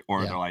great fit,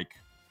 or they're like,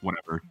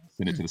 whatever,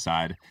 send it to the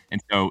side.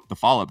 And so the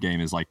follow-up game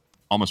is like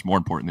almost more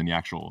important than the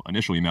actual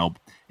initial email.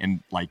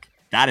 And like,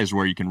 that is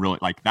where you can really,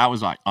 like, that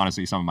was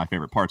honestly some of my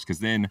favorite parts, because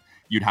then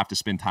you'd have to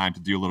spend time to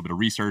do a little bit of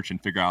research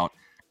and figure out,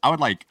 I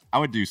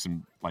would do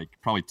some like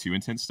probably too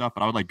intense stuff,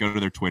 but I would like go to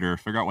their Twitter,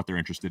 figure out what they're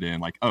interested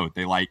in. Like, oh,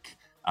 they like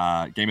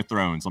Game of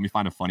Thrones. Let me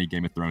find a funny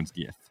Game of Thrones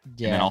gif.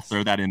 Yes. And then I'll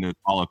throw that into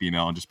follow-up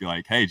email and just be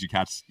like, hey, did you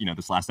catch,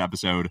 this last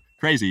episode?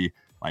 Crazy.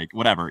 Like,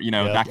 whatever,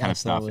 that kind of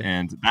stuff.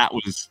 And that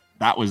was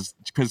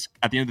because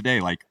at the end of the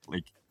day, like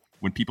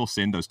when people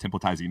send those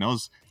templatized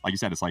emails, like you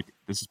said, it's like,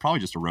 this is probably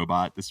just a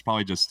robot. This is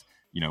probably just,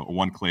 a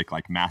one-click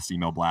like mass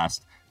email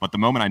blast. But the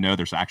moment I know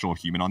there's actual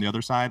human on the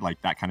other side,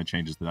 like that kind of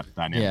changes the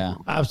dynamic. Yeah,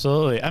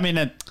 absolutely. I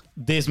mean,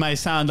 this might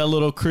sound a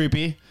little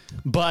creepy,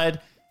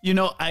 but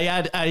I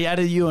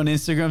added you on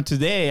Instagram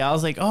today. I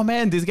was like, oh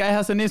man, this guy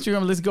has an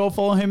Instagram. Let's go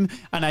follow him.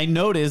 And I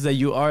noticed that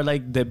you are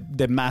like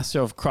the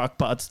master of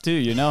crockpots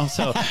too,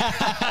 So,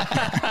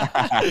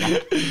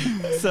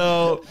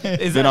 so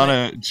is been on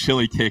a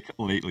chili kick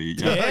lately.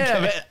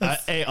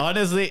 Hey,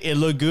 honestly, it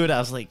looked good. I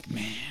was like,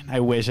 man, I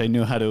wish I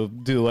knew how to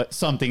do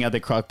something at the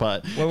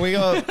crockpot. When we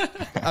go,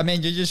 I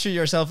mean, you just shoot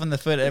yourself in the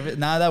foot.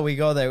 Now that we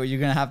go there,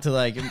 you're gonna have to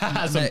like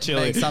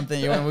make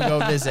something when we go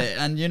visit.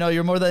 And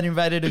you're more than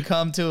invited to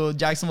come to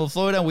Jacksonville,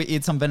 Florida, and we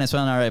eat some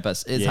Venezuelan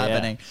arepas. It's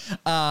happening.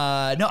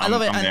 I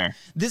love it. And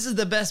this is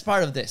the best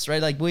part of this,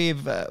 right? Like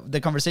we've the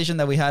conversation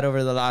that we had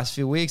over the last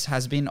few weeks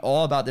has been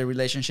all about the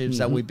relationships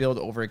that we build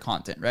over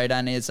content, right?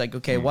 And it's like,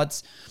 okay,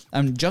 what's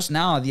just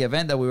now at the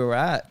event that we were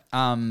at,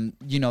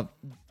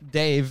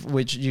 Dave,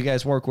 which you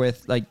guys work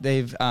with, like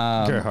Dave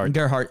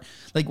Gerhardt,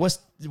 like was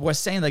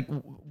saying, like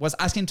was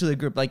asking to the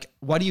group, like,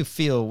 what do you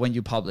feel when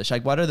you publish?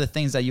 Like, what are the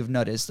things that you've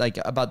noticed, like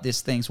about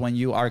these things when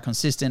you are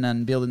consistent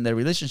and building the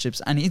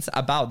relationships? And it's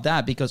about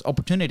that, because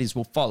opportunities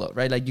will follow,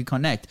 right? Like you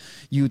connect,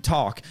 you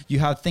talk, you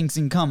have things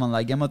in common,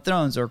 like Game of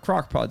Thrones or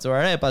crockpots or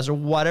arepas or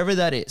whatever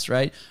that is,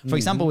 right? For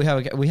example, we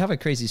have a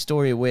crazy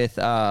story with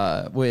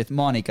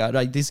Monica,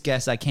 like this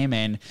guest that came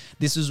in.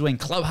 This was when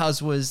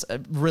Clubhouse was a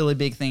really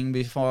big thing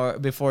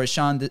before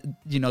Sean,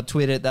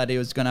 tweeted that it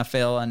was gonna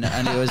fail, and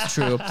it was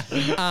true.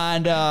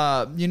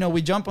 And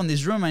we jump on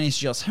this room and it's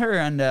just her,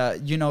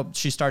 and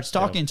she starts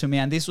talking to me,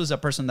 and this was a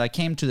person that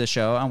came to the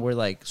show, and we're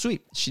like,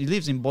 sweet, she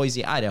lives in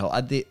Boise, Idaho,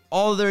 at the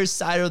other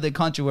side of the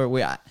country where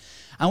we're at.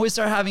 And we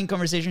start having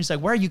conversations like,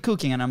 where are you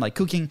cooking? And I'm like,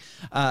 cooking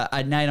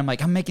at night. I'm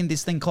like, I'm making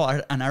this thing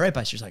called an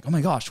arepa. She's like, oh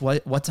my gosh,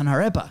 what's an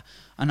arepa?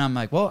 And I'm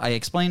like, well, I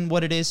explained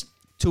what it is.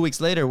 2 weeks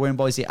later, we're in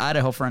Boise,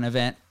 Idaho for an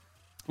event.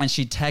 and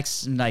she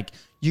texts like,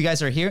 you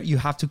guys are here, you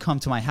have to come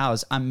to my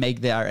house and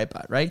make the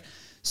arepa, right?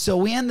 So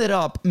we ended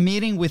up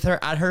meeting with her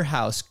at her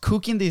house,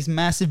 cooking this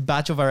massive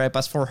batch of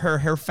arepas for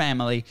her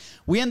family.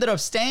 We ended up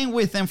staying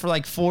with them for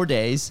like 4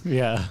 days.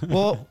 Yeah.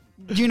 Well,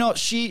 you know,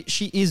 she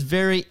is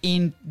very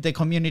in the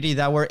community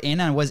that we're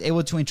in, and was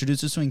able to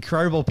introduce us to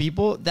incredible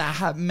people that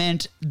have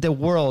meant the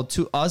world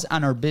to us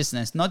and our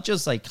business, not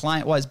just like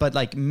client wise, but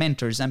like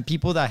mentors and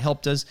people that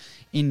helped us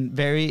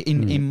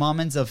in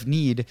moments of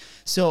need.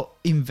 So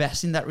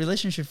invest in that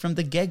relationship from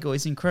the get-go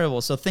is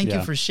incredible. So thank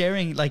you for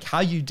sharing like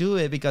how you do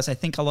it, because I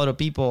think a lot of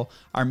people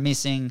are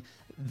missing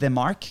the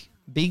mark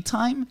big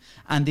time,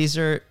 and these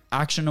are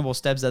actionable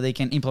steps that they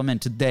can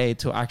implement today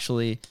to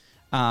actually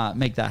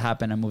make that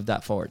happen and move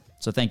that forward.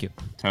 So thank you.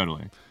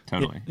 Totally.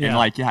 Yeah. And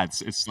like, yeah,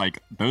 it's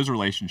like those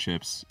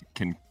relationships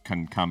can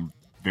come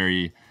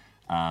very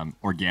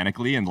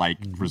organically and like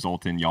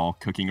result in y'all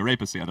cooking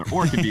arepas together,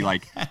 or it can be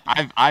like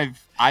I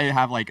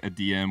have like a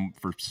DM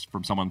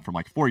from someone from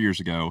like 4 years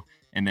ago,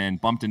 and then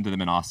bumped into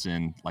them in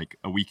Austin like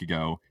a week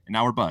ago, and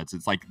now we're buds.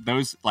 It's like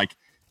those, like,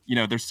 you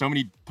know, there's so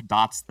many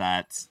dots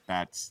that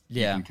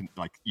you can,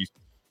 like, you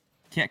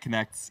can't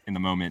connect in the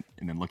moment,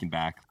 and then looking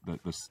back, the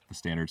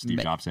standard Steve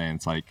Jobs saying,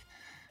 it's like,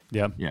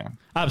 yeah,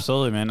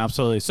 absolutely, man,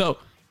 absolutely. So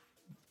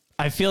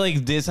I feel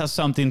like this has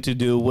something to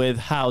do with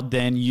how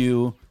then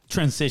you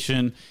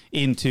transition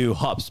into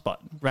HubSpot,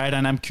 right?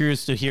 And I'm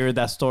curious to hear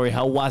that story.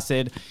 How was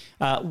it?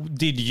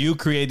 Did you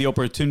create the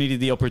opportunity?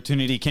 The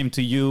opportunity came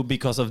to you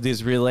because of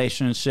these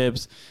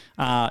relationships.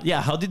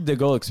 How did the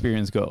Go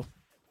experience go?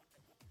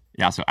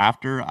 Yeah, so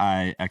after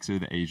I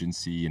exited the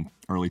agency in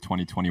early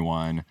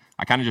 2021,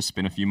 I kind of just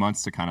spent a few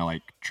months to kind of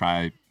like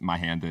try my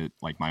hand at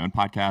like my own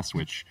podcast,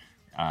 which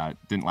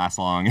didn't last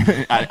long.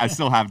 I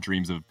still have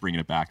dreams of bringing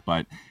it back,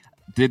 but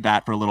did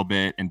that for a little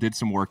bit and did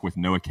some work with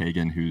Noah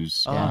Kagan,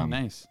 who's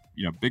nice,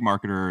 you know, big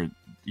marketer.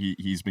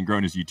 He's been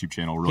growing his YouTube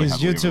channel really his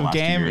heavily over the YouTube last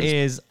game 2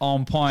 years. is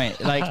on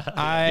point. Like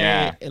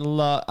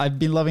I've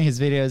been loving his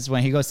videos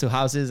when he goes to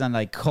houses and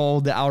like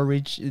cold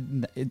outreach.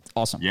 It's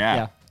awesome.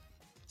 Yeah.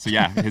 So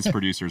yeah, his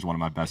producer is one of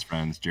my best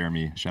friends,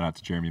 Jeremy. Shout out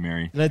to Jeremy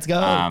Mary. Let's go.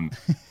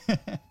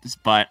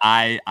 But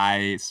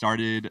I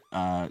started,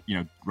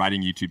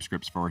 writing YouTube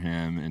scripts for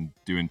him and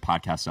doing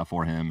podcast stuff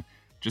for him,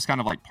 just kind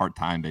of like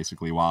part-time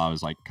basically, while I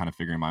was like kind of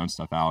figuring my own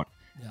stuff out,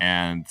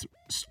 and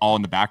all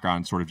in the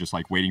background, sort of just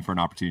like waiting for an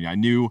opportunity. I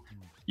knew,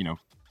 you know,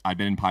 I'd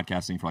been in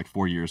podcasting for like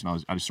 4 years,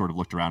 and I just sort of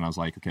looked around. And I was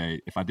like,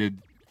 okay, if I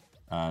did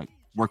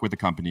work with a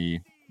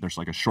company, there's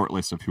like a short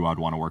list of who I'd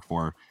want to work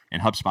for,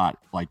 and HubSpot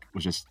like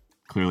was just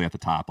clearly at the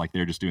top. Like,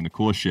 they're just doing the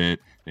coolest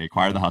shit. They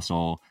acquired The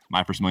Hustle.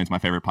 My First Million's my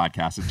favorite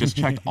podcast. It just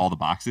checked all the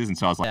boxes. And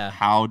so I was like,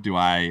 how do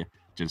I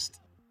just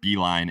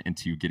beeline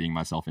into getting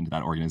myself into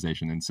that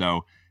organization? And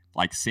so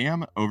like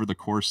Sam, over the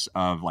course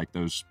of like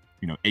those,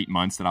 8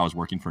 months that I was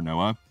working for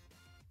Noah,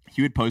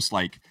 he would post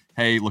like,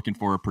 hey, looking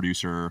for a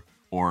producer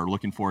or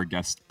looking for a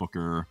guest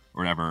booker or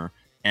whatever.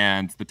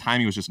 And the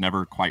timing was just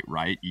never quite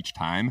right each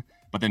time.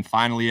 But then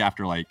finally,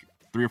 after like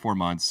 3 or 4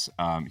 months,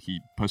 he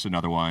posted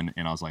another one,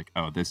 and I was like,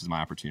 oh, this is my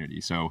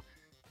opportunity. So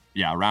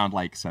yeah, around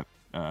like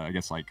I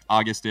guess like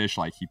August-ish,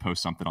 like he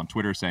posts something on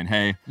Twitter saying,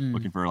 hey,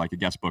 looking for like a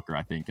guest booker,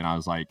 I think. And I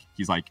was like,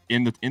 he's like,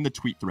 in the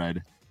tweet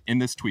thread, in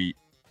this tweet,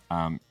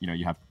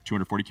 you have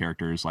 240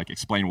 characters, like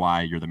explain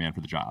why you're the man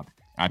for the job.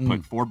 And I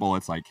put 4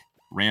 bullets, like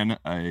ran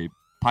a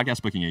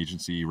podcast booking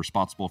agency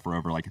responsible for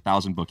over like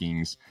 1,000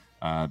 bookings,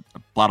 blah,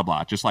 blah,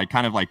 blah. Just like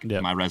kind of like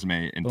my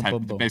resume. And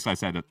basically I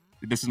said that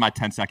this is my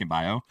 10-second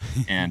bio,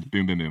 and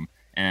boom, boom, boom.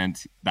 And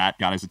that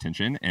got his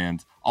attention.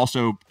 And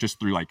also just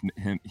through like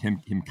him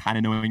kind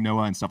of knowing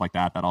Noah and stuff like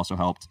that, that also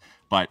helped.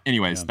 But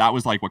anyways, that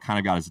was like what kind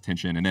of got his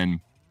attention. And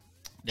then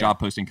job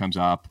posting comes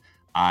up.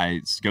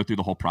 I go through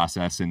the whole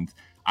process, and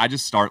I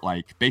just start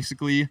like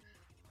basically,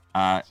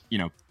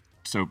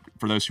 so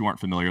for those who aren't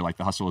familiar, like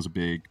The Hustle is a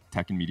big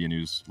tech and media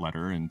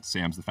newsletter, and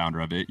Sam's the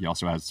founder of it. He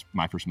also has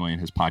My First Million,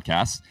 his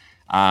podcast.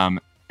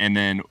 And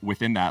then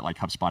within that, like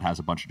HubSpot has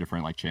a bunch of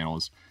different like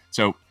channels.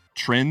 So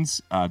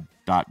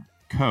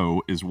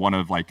trends.co is one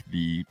of like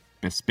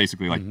it's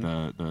basically like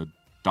the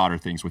daughter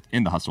things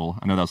within The Hustle.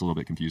 I know that was a little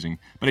bit confusing,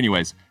 but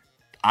anyways,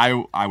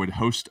 I would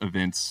host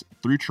events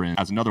through Trends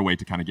as another way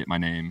to kind of get my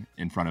name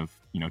in front of,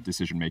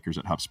 decision makers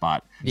at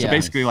HubSpot. So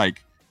basically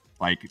like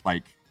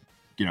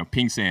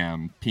ping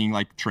Sam, ping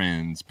like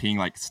Trends, ping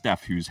like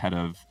Steph, who's head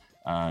of,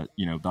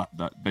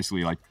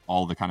 basically like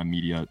all the kind of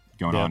media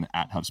going on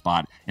at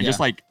HubSpot, and just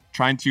like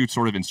trying to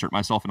sort of insert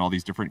myself in all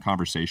these different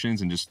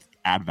conversations and just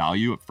add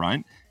value up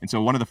front. And so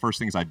one of the first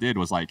things I did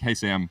was like, hey,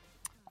 Sam,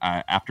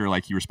 after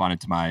like he responded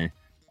to my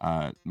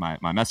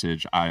my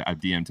message, I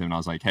DM'd him and I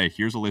was like, hey,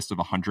 here's a list of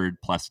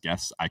 100+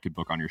 guests I could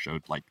book on your show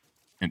like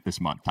in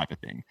this month, type of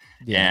thing.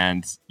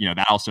 And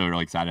that also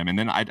really excited him. And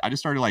then I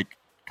just started like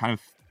kind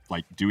of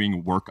like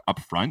doing work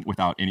up front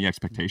without any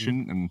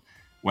expectation, and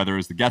whether it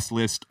was the guest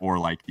list or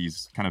like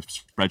these kind of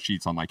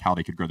spreadsheets on like how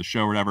they could grow the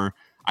show or whatever,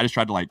 I just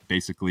tried to like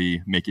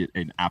basically make it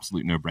an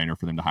absolute no-brainer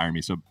for them to hire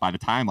me. So by the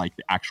time like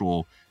the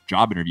actual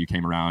job interview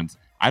came around,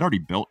 I'd already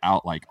built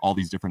out like all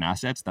these different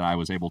assets that I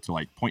was able to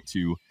like point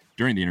to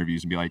during the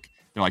interviews and be like,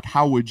 they're like,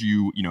 how would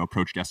you,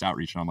 approach guest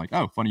outreach? And I'm like,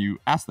 oh, funny you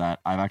asked that.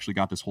 I've actually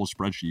got this whole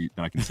spreadsheet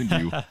that I can send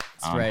you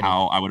on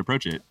how I would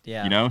approach it.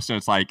 Yeah. So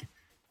it's like,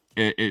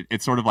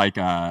 it's sort of like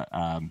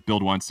a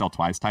build once, sell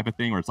twice type of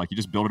thing, where it's like you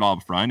just build it all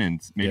up front and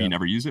maybe you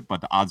never use it,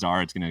 but the odds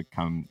are it's going to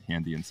come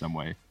handy in some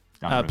way.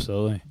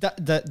 Absolutely.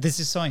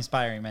 This is so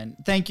inspiring, man.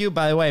 Thank you,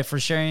 by the way, for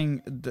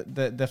sharing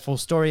the full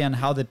story and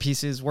how the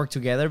pieces work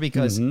together,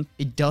 because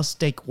it does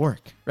take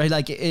work, right?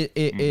 Like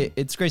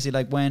it's crazy.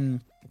 Like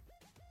when,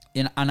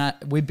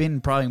 we've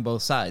been probably on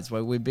both sides,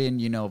 where we've been,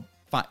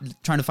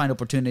 trying to find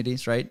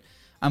opportunities, right?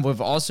 And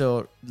we've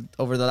also,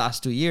 over the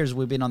last 2 years,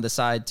 we've been on the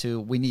side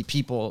we need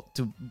people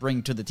to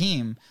bring to the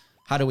team.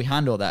 How do we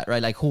handle that,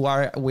 right? Like, who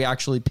are we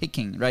actually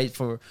picking, right,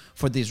 for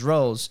these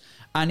roles?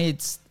 And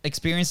it's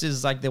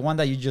experiences like the one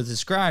that you just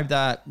described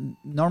that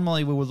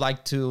normally we would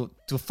like to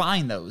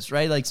find those,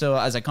 right? Like, so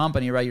as a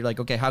company, right, you're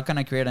like, okay, how can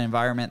I create an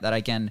environment that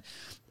I can,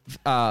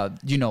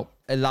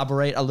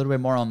 elaborate a little bit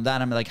more on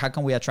that? I'm like, how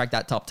can we attract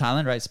that top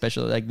talent, right?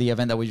 Especially like the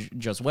event that we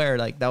just were,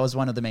 like that was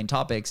one of the main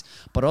topics.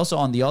 But also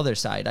on the other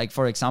side, like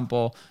for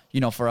example,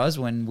 for us,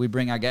 when we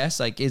bring a guest,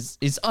 like it's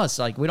us,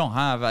 like we don't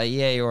have a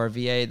EA or a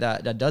VA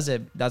that does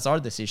it. That's our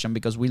decision,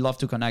 because we love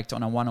to connect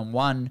on a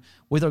one-on-one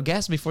with our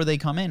guests before they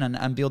come in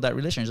and build that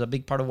relationship. It's a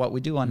big part of what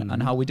we do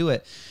and how we do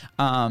it.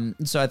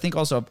 So I think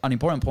also an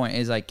important point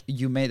is like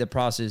you made the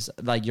process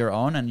like your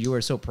own and you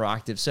were so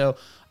proactive. So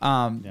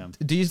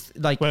do you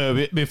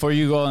Wait, before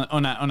you go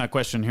on a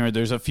question here,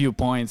 there's a few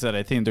points that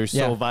I think they're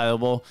so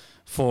valuable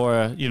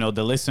for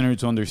the listener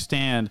to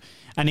understand,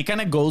 and it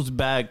kind of goes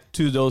back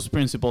to those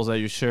principles that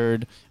you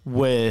shared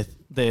with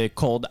the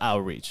cold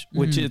outreach,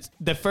 which is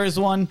the first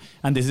one,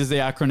 and this is the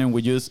acronym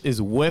we use,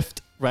 is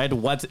WIFT, right?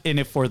 What's in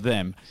it for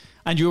them?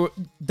 And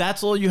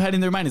that's all you had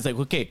in their mind. It's like,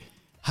 okay,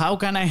 how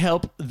can I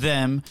help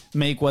them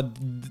make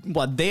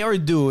what they are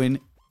doing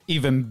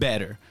even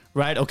better?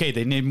 Right? Okay,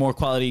 they need more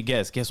quality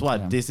guests. Guess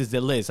what? This is the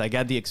list. I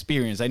got the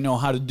experience. I know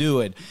how to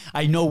do it.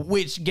 I know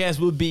which guest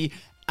would be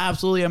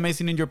absolutely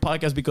amazing in your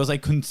podcast because I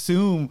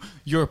consume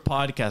your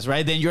podcast,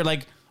 right? Then you're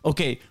like,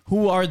 okay,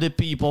 who are the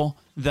people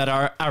that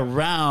are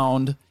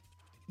around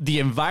the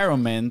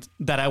environment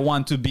that I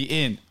want to be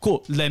in?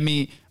 Cool. Let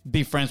me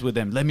be friends with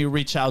them. Let me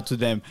reach out to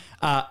them.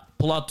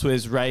 Plot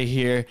twist right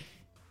here.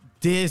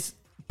 This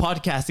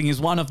podcasting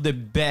is one of the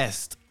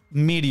best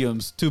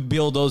mediums to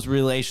build those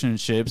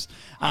relationships.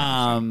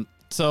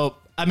 So,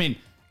 I mean,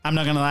 I'm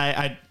not gonna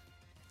lie,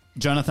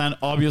 Jonathan,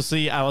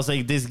 obviously, I was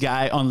like, this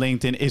guy on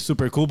LinkedIn is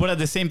super cool, but at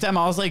the same time,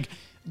 I was like,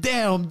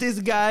 damn, this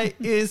guy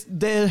is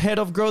the head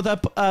of growth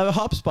at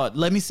HubSpot.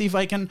 Let me see if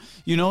I can,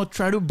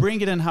 try to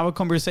bring it and have a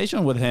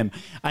conversation with him.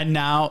 And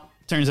now,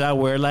 turns out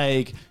we're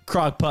like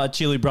Crock-Pot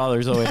Chili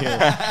brothers over here.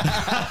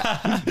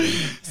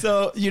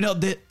 So,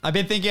 I've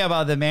been thinking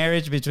about the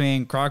marriage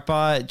between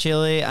Crock-Pot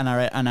Chili and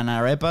an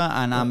arepa,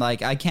 and I'm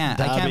like, I can't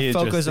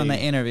focus on the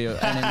interview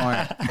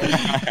anymore.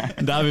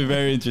 That'd be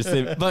very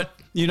interesting. But,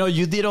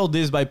 you did all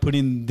this by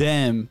putting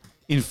them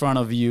in front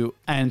of you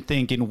and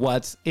thinking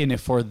what's in it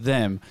for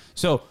them.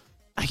 So,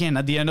 again,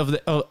 at the end of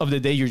the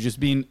day, you're just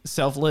being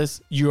selfless.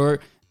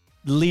 You're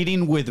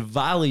leading with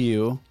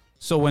value.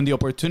 So when the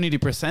opportunity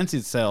presents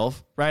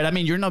itself, right? I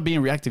mean, you're not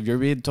being reactive. You're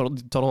being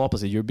total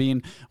opposite. You're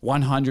being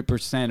 100%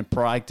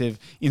 proactive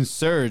in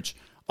search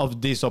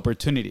of this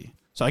opportunity.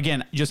 So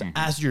again, just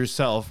ask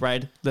yourself,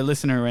 right? The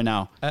listener right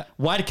now,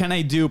 what can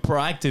I do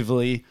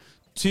proactively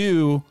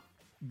to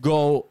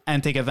go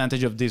and take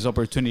advantage of these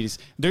opportunities?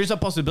 There's a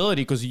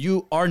possibility because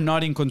you are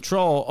not in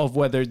control of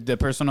whether the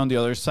person on the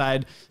other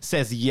side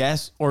says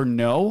yes or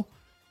no,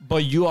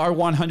 but you are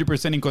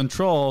 100% in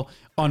control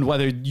on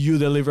whether you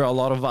deliver a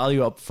lot of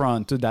value up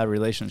front to that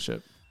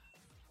relationship.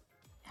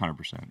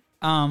 100%.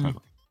 Totally.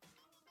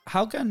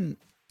 How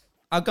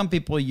can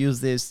people use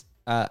this?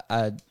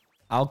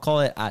 I'll call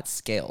it at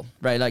scale,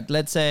 right? Like,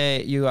 let's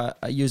say you are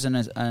using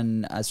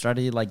a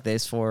strategy like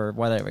this for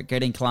whatever,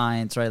 getting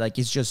clients, right? Like,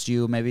 it's just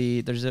you.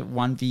 Maybe there's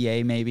one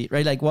VA, maybe,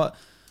 right? Like,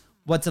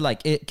 what's it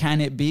like? Can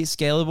it be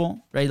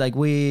scalable, right? Like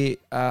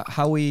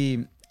how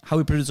we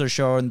produce our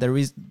show, and there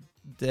is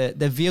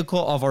the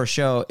vehicle of our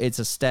show, it's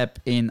a step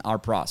in our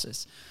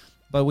process.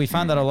 But we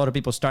found that a lot of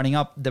people starting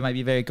up, they might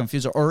be very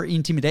confused or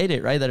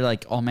intimidated, right? They're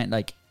like, oh man,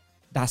 like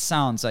that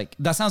sounds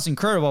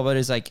incredible, but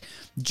it's like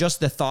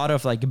just the thought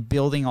of like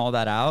building all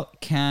that out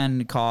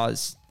can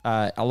cause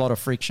a lot of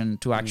friction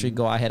to actually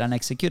go ahead and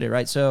execute it,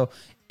 right? So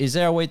is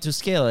there a way to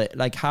scale it?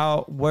 Like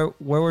where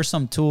were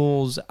some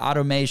tools,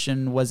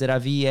 automation? Was it a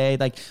VA?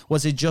 Like,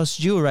 was it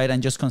just you, right?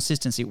 And just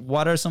consistency?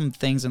 What are some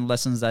things and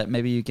lessons that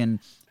maybe you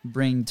can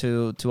bring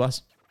to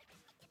us?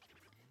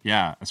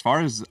 Yeah, as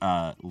far as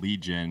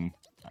lead gen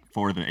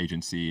for the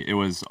agency, it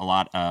was a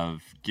lot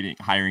of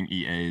hiring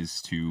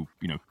EAs to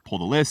pull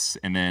the lists,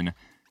 and then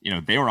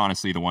they were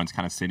honestly the ones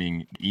kind of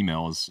sending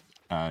emails,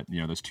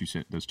 those two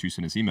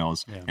sentence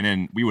emails, and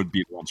then we would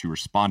be the ones who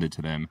responded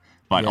to them.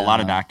 But a lot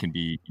of that can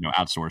be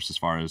outsourced as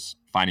far as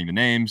finding the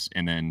names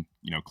and then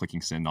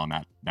clicking send on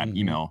that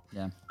email.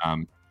 Yeah.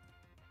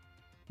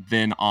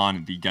 Then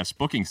on the guest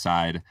booking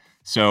side,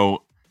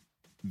 so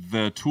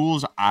the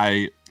tools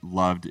I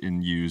loved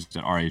and used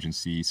at our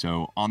agency.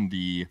 So on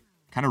the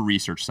kind of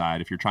research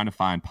side, if you're trying to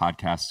find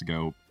podcasts to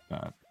go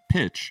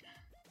pitch,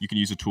 you can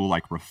use a tool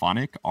like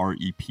Rephonic,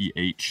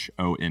 REPHONIC.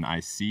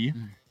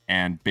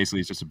 And basically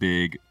it's just a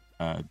big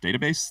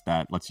database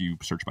that lets you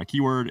search by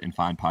keyword and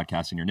find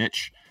podcasts in your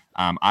niche.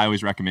 I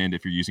always recommend,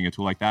 if you're using a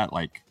tool like that,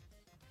 like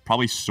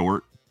probably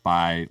sort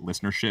by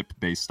listenership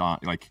based on,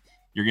 like,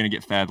 you're going to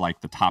get fed like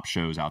the top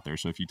shows out there.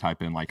 So if you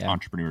type in like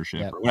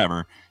entrepreneurship or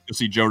whatever, you'll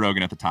see Joe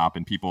Rogan at the top,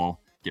 and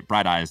people get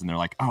bright eyes and they're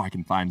like, oh, I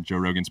can find Joe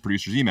Rogan's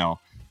producer's email.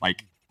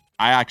 Like,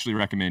 I actually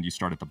recommend you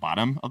start at the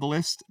bottom of the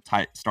list,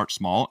 start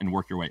small and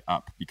work your way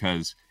up,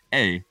 because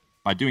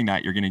by doing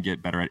that, you're going to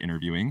get better at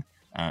interviewing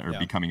or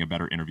becoming a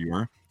better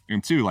interviewer.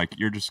 And two, like,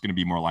 you're just going to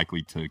be more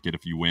likely to get a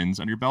few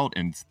wins under your belt.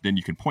 And then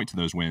you can point to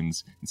those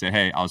wins and say,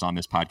 hey, I was on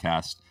this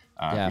podcast.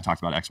 We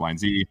talked about X, Y, and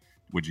Z.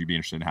 Would you be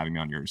interested in having me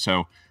on yours?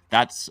 So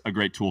that's a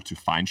great tool to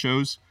find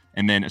shows.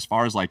 And then as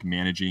far as like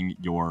managing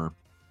your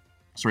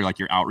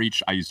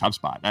outreach, I used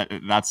HubSpot.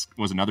 That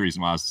was another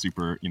reason why I was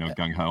super,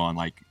 gung ho on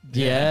like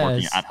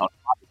working at HubSpot,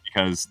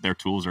 because their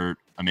tools are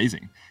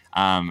amazing.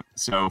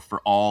 So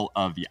for all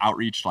of the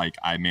outreach, like,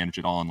 I manage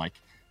it all in like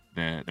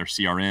their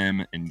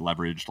CRM and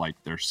leverage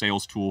like their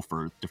sales tool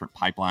for different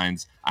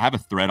pipelines. I have a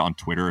thread on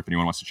Twitter if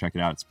anyone wants to check it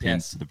out. It's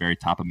pinned to the very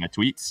top of my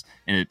tweets,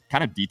 and it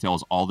kind of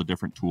details all the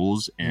different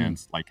tools and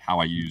like how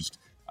I used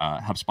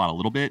HubSpot a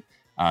little bit.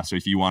 So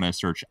if you want to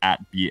search at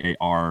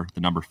BAR,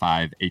 the number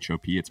 5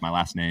 HOP, it's my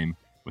last name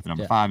with the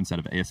number 5 instead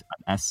of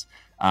AS.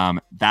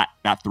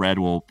 That thread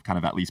will kind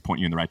of at least point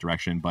you in the right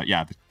direction. But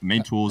yeah, the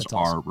main tools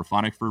are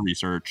Rephonic for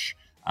research,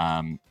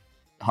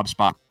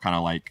 HubSpot kind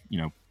of like,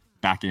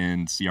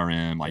 backend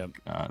CRM, like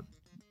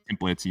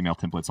templates, email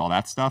templates, all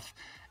that stuff.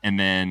 And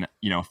then,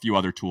 a few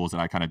other tools that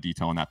I kind of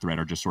detail in that thread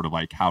are just sort of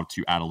like how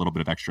to add a little bit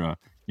of extra,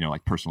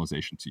 like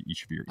personalization to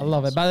each of your emails. I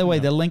love it. By the way,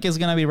 the link is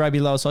going to be right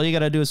below. So all you got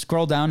to do is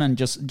scroll down and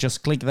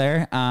just click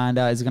there, and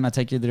it's going to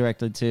take you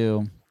directly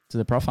to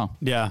the profile.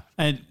 Yeah.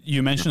 And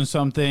you mentioned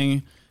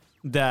something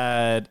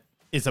that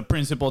is a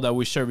principle that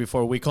we shared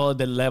before. We call it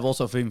the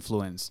levels of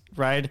influence,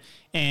 right?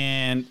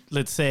 And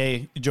let's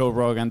say Joe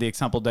Rogan, the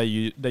example that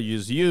you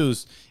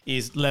use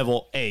is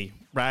level A,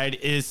 right?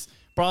 Is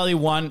probably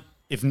one,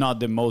 if not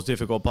the most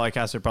difficult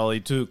podcaster probably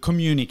to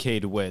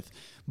communicate with.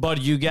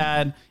 But you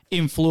got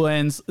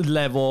influence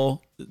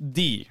level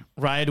D,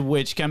 right?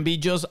 Which can be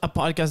just a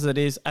podcast that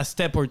is a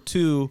step or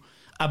two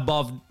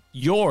above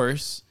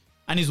yours,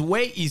 and it's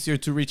way easier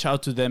to reach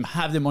out to them,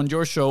 have them on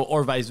your show,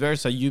 or vice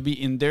versa. You be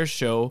in their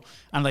show,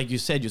 and like you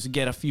said, just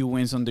get a few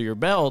wins under your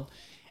belt.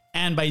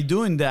 And by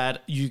doing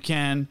that, you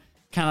can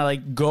kind of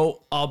like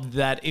go up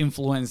that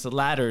influence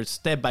ladder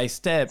step by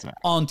step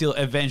until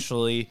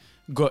eventually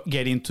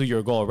get into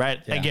your goal, right?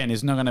 Yeah. Again,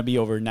 it's not going to be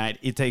overnight.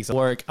 It takes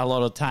work, a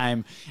lot of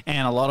time,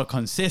 and a lot of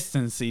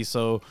consistency.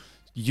 So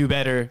you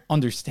better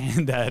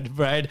understand that,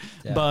 right?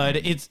 Yeah. But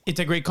it's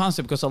a great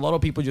concept, because a lot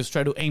of people just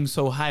try to aim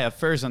so high at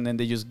first, and then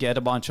they just get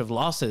a bunch of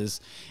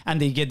losses and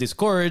they get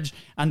discouraged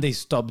and they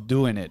stop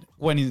doing it.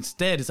 When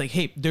instead it's like,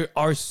 hey, there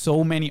are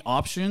so many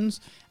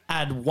options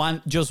at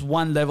just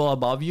one level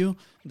above you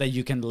that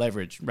you can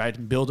leverage,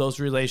 right? Build those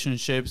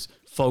relationships,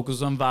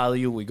 focus on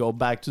value. We go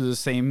back to the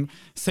same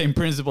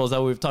principles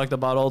that we've talked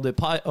about all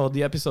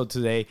the episode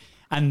today,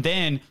 and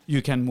then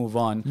you can move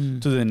on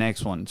to the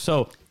next one.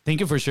 So thank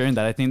you for sharing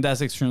that. I think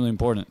that's extremely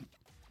important.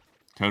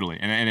 Totally.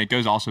 And it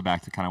goes also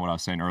back to kind of what I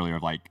was saying earlier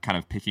of like kind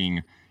of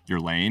picking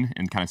your lane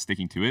and kind of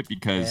sticking to it,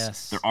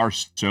 because there are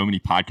so many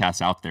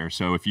podcasts out there.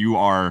 So if you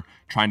are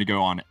trying to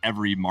go on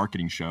every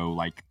marketing show,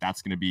 like,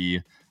 that's going to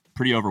be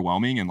pretty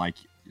overwhelming. And like,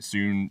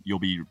 soon you'll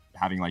be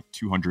having like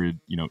 200,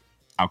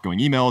 outgoing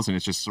emails, and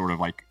it's just sort of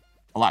like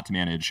a lot to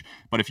manage.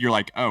 But if you're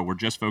like, oh, we're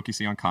just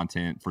focusing on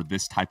content for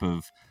this type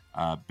of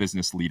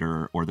business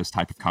leader or this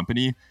type of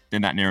company,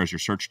 then that narrows your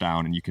search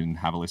down, and you can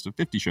have a list of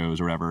 50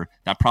 shows or whatever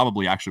that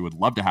probably actually would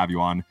love to have you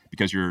on,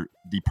 because you're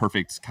the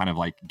perfect kind of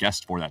like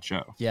guest for that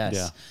show. Yes.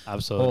 Yeah,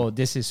 absolutely. Oh,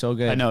 this is so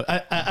good. I know.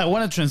 I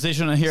want to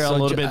transition here a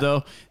little bit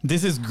though.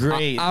 This is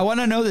great. I want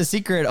to know the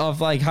secret of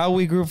like how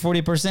we grew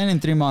 40% in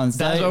 3 months.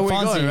 That's where we're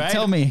going, right?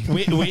 Tell me.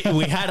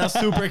 We had a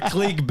super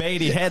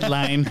clickbaity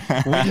headline.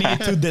 We need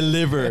to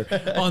deliver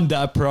on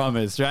that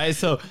promise, right?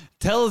 So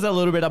tell us a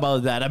little bit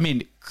about that. I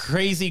mean,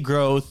 crazy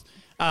growth.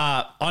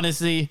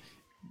 Honestly,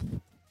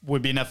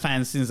 we've been a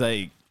fan since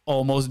like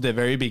almost the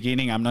very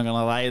beginning. I'm not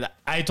gonna lie.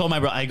 I told my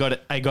bro I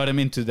got him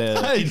into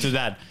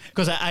that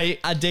because I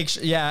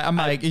addiction. Yeah, I'm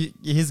like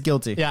he's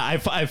guilty. Yeah,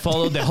 I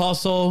followed the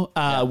hustle.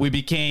 We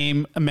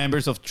became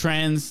members of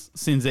Trends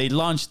since they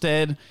launched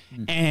it,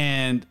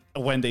 and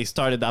when they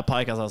started that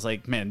podcast, I was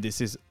like, man,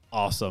 this is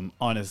awesome.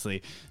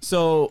 Honestly,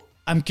 so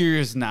I'm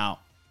curious now.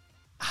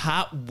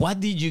 What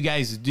did you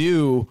guys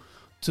do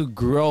to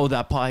grow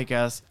that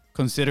podcast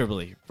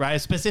considerably,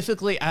 right?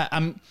 Specifically,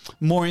 I'm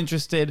more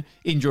interested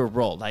in your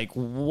role. Like,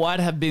 what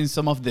have been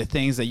some of the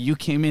things that you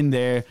came in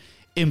there,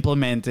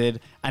 implemented,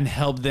 and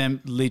helped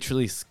them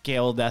literally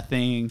scale that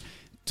thing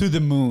to the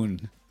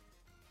moon?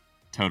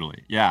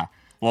 Totally. Yeah.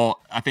 Well,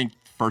 I think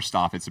first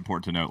off, it's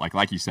important to note,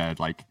 like you said,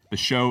 like the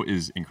show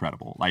is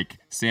incredible. Like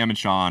Sam and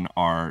Sean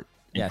are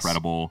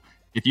incredible.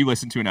 If you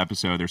listen to an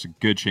episode, there's a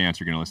good chance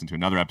you're going to listen to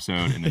another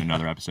episode and then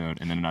another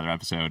episode and then another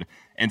episode.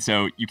 And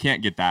so you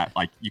can't get that,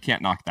 like you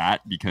can't knock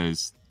that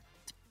because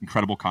it's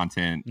incredible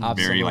content,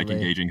 very like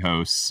engaging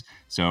hosts.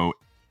 So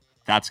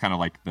that's kind of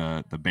like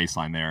the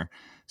baseline there.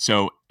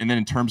 So, and then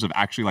in terms of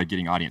actually like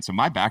getting audience. So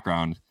my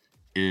background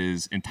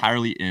is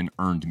entirely in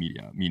earned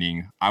media,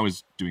 meaning I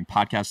was doing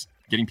podcasts,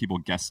 getting people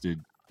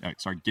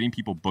getting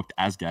people booked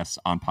as guests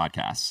on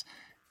podcasts.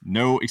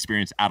 No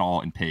experience at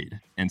all in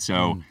paid. And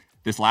so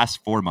this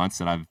last 4 months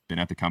that I've been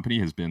at the company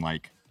has been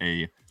like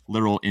a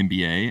literal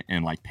MBA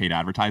in like paid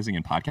advertising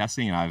and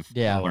podcasting. And I've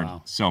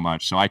learned so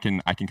much. So I can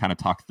kind of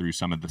talk through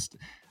some of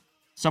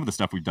the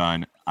stuff we've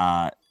done.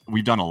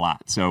 We've done a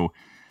lot. So,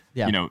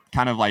 you know,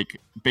 kind of like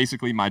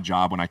basically my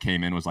job when I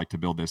came in was like to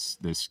build this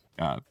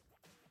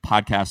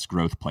podcast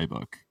growth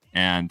playbook.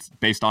 And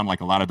based on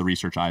like a lot of the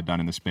research I had done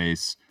in the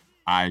space,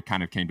 I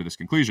kind of came to this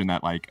conclusion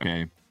that like,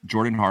 okay,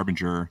 Jordan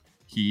Harbinger,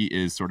 he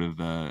is sort of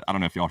I don't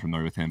know if y'all are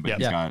familiar with him, but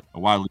he's got a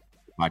wildly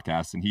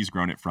podcast and he's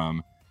grown it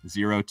from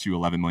 0 to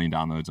 11 million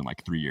downloads in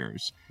like 3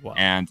 years. Wow.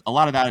 And a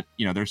lot of that,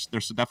 you know, there's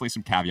definitely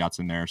some caveats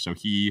in there. So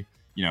he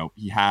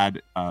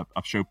had a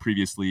show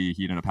previously.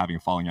 He ended up having a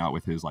falling out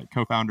with his like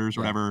co-founders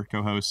or whatever,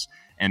 co-hosts.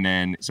 And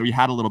then, so he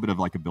had a little bit of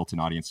like a built-in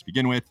audience to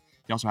begin with.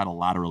 He also had a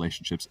lot of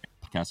relationships in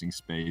the podcasting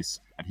space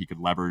that he could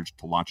leverage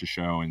to launch a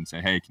show and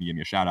say, hey, can you give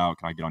me a shout out?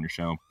 Can I get on your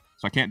show?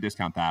 So I can't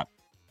discount that.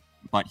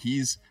 But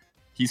he's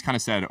kind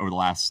of said over the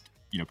last,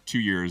 2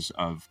 years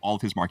of all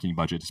of his marketing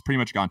budget, it's pretty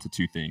much gone to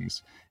two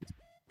things. It's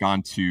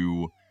gone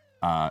to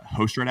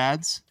host-read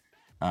ads,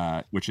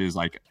 which is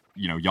like,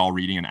 y'all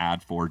reading an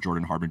ad for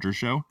Jordan Harbinger's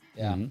show,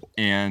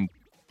 and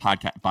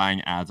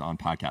buying ads on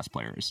podcast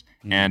players.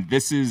 And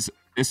this is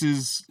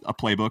a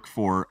playbook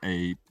for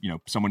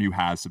someone who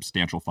has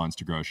substantial funds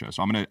to grow a show.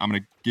 So I'm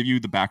gonna give you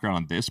the background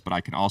on this, but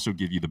I can also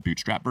give you the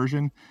bootstrap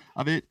version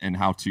of it and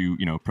how to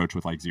approach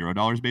with like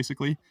 $0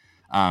 basically.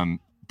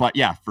 But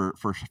yeah, for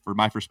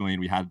my first million,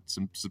 we had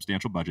some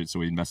substantial budget, so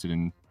we invested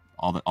in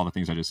all the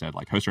things I just said,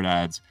 like host-read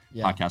ads,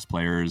 podcast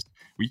players.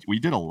 We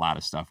did a lot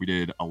of stuff. We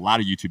did a lot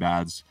of YouTube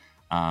ads,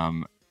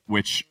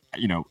 which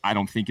I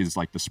don't think is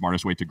like the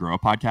smartest way to grow a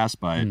podcast,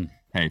 but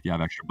hey, if you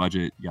have extra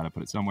budget, you got to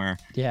put it somewhere.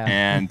 Yeah.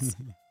 And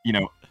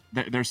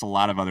there's a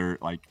lot of other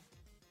like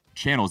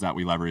channels that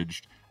we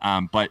leveraged.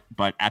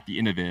 But at the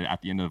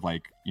end of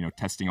like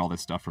testing all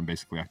this stuff from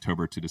basically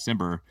October to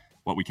December,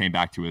 what we came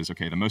back to is,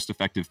 okay, the most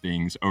effective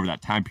things over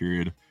that time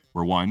period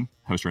were one,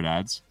 host-read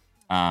ads.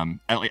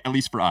 At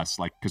least for us,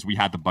 like, because we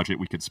had the budget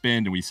we could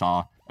spend, and we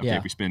saw, okay,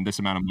 if we spend this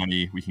amount of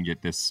money, we can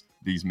get these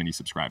many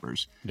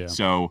subscribers. Yeah.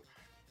 So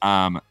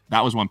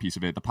that was one piece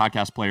of it. The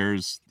podcast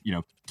players,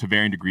 to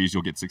varying degrees,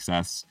 you'll get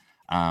success.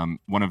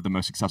 One of the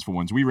most successful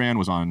ones we ran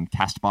was on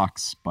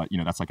Castbox, but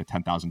that's like a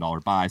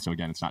 $10,000 buy. So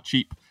again, it's not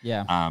cheap.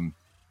 Yeah.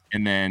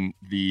 And then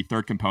the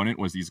third component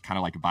was these kind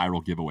of like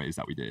viral giveaways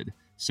that we did.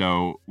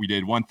 So we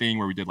did one thing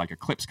where we did like a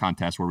clips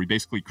contest where we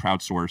basically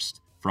crowdsourced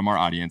from our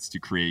audience to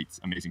create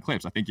amazing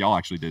clips. I think y'all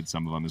actually did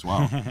some of them as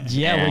well.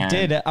 We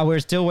did. We're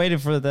still waiting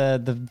for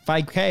the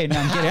 5K. No,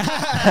 I'm kidding.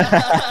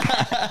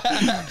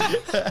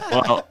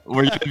 Well,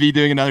 we're going to be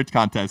doing another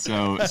contest.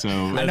 So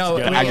I know,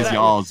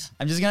 y'all's.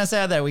 I'm just going to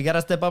say that we got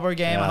to step up our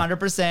game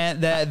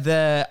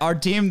 100%. Our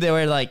team,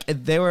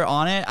 they were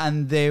on it,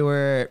 and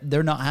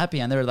they're not happy,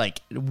 and they're like,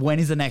 when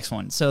is the next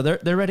one? So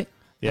they're ready.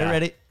 Yeah. They're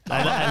ready.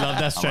 I love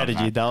that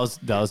strategy. That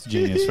was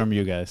genius from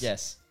you guys.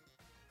 Yes.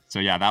 So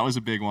yeah, that was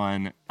a big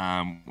one.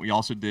 We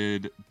also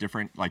did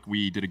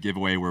we did a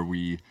giveaway where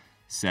we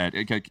said,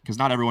 because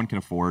not everyone can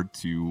afford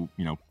to,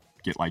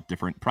 get like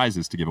different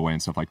prizes to give away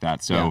and stuff like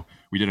that. So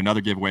we did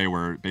another giveaway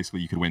where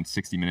basically you could win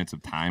 60 minutes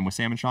of time with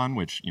Sam and Sean,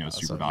 which, is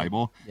super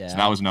valuable. Yeah. So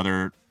that was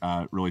another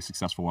really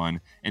successful one.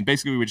 And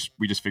basically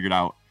we just figured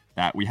out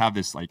that we have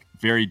this like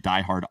very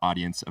diehard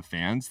audience of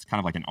fans, it's kind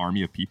of like an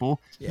army of people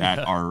that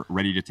are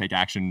ready to take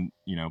action,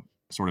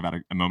 sort of at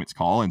a moment's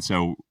call. And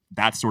so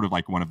that's sort of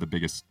like one of the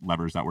biggest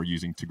levers that we're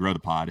using to grow the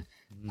pod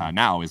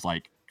now is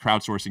like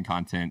crowdsourcing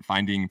content,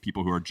 finding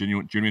people who are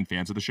genuine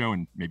fans of the show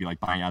and maybe like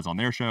buying ads on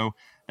their show,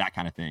 that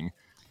kind of thing.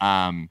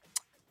 And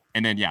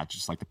then,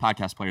 just like the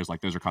podcast players,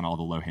 like those are kind of all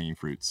the low hanging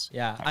fruits.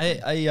 Yeah.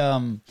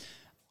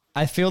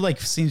 I feel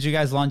like since you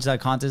guys launched that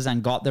contest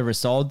and got the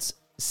results,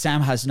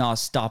 Sam has not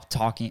stopped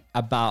talking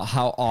about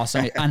how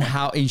awesome and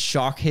how in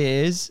shock he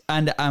is.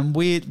 And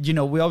we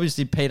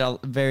obviously paid a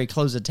very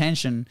close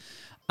attention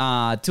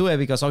to it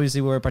because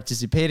obviously we were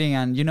participating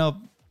and,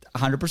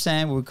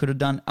 100%, we could have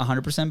done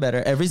 100%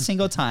 better every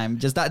single time.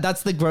 Just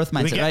that's the growth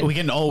mindset, right? We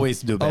can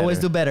always do better. Always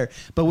do better.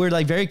 But we're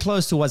like very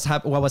close to what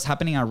was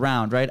happening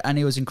around, right? And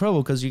it was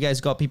incredible because you guys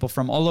got people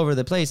from all over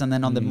the place. And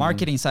then on the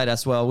marketing side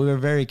as well, we were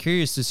very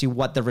curious to see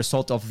what the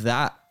result of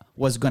that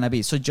was going to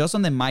be. So just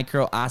on the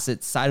micro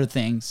asset side of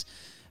things,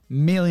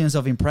 millions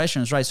of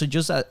impressions, right? So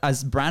just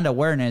as brand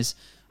awareness,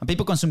 and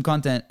people consume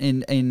content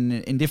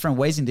in different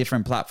ways in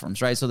different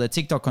platforms, right? So the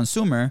TikTok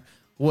consumer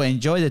will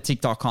enjoy the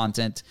TikTok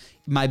content,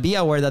 might be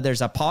aware that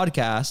there's a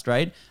podcast,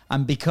 right?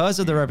 And because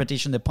of the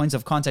repetition, the points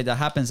of contact that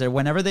happens there,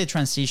 whenever they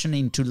transition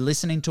into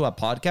listening to a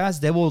podcast,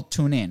 they will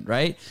tune in,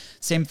 right?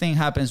 Same thing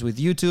happens with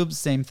YouTube.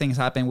 Same things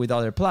happen with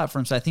other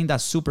platforms. So I think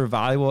that's super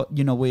valuable.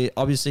 You know, we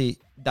obviously,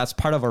 that's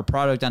part of our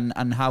product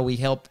and how we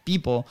help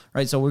people,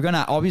 right? So we're going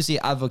to obviously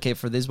advocate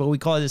for this, but we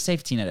call it the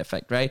safety net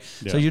effect, right?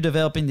 Yeah. So you're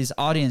developing this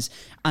audience,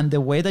 and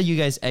the way that you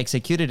guys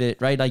executed it,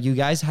 right? Like you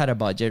guys had a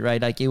budget,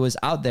 right? Like it was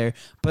out there,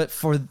 but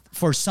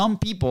for some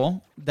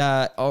people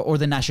that, or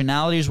the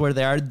nationalities where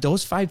they are,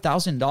 those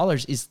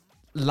 $5,000 is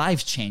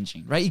life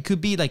changing, right? It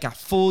could be like a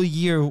full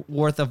year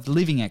worth of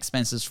living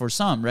expenses for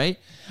some, right?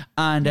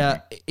 And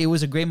it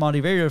was a great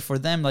motivator for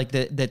them, like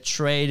the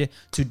trade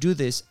to do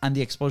this, and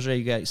the exposure that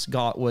you guys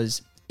got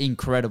was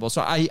incredible.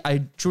 So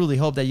I truly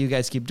hope that you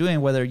guys keep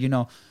doing, whether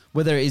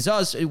it's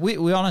us,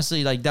 we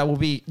honestly, like, that will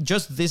be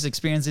just this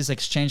experience, this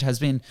exchange has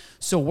been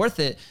so worth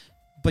it.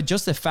 But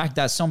just the fact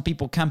that some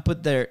people can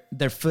put their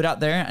foot out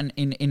there and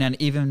in an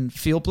even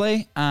field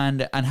play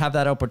and have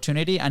that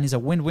opportunity, and it's a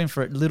win-win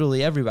for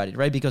literally everybody,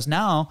 right? Because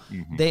now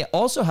they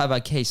also have a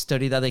case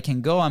study that they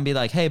can go and be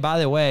like, hey, by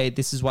the way,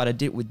 this is what I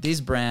did with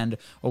this brand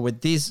or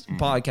with this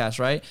podcast,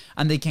 right?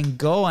 And they can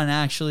go and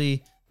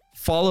actually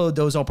follow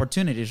those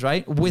opportunities,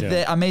 right? With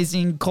the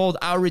amazing cold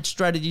outreach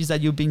strategies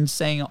that you've been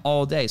saying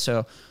all day.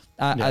 So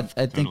I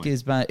think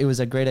it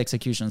was a great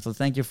execution. So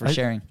thank you for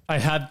sharing. I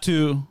have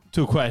two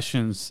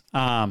questions,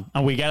 and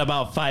we got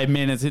about 5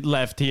 minutes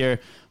left here,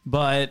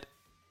 but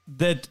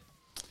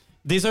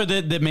these are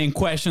the main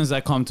questions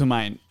that come to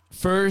mind.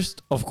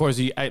 First, of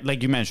course,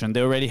 like you mentioned,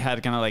 they already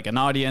had kind of like an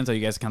audience that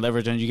you guys can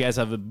leverage, and you guys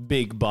have a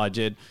big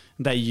budget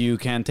that you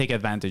can take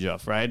advantage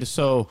of, right?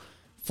 So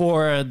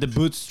for the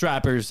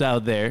bootstrappers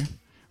out there,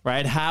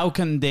 right, how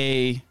can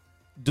they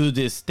do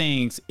these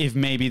things if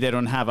maybe they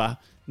don't have a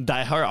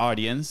diehard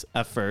audience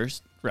at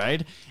first,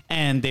 right?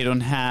 And they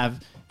don't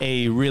have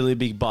a really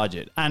big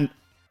budget. And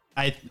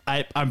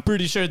I'm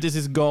pretty sure this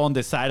is go on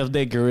the side of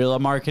the guerrilla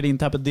marketing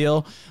type of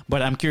deal,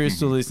 but I'm curious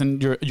to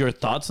listen your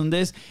thoughts on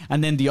this.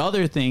 And then the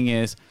other thing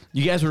is,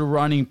 you guys were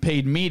running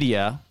paid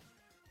media.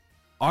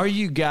 Are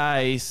you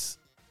guys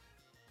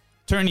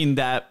turning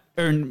that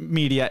earned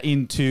media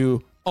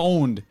into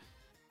owned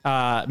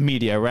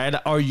media, right?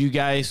 Are you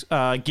guys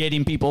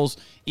getting people's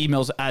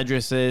emails,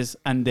 addresses,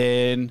 and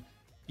then,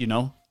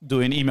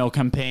 doing email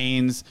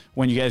campaigns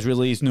when you guys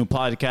release new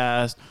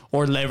podcasts,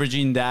 or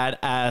leveraging that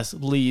as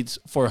leads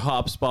for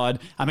HubSpot?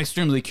 I'm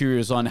extremely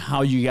curious on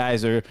how you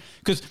guys are,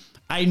 because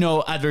I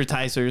know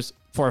advertisers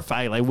for a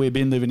fact, like we've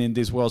been living in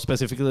this world,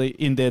 specifically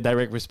in the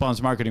direct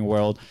response marketing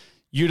world.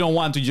 You don't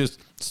want to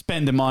just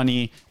spend the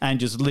money and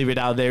just leave it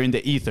out there in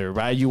the ether,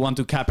 right? You want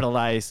to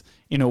capitalize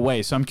in a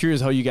way. So I'm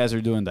curious how you guys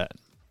are doing that.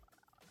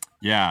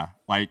 Yeah,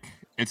 like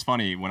it's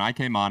funny. When I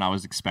came on, I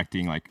was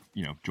expecting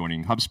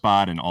joining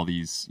HubSpot and all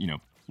these,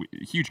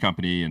 huge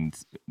company and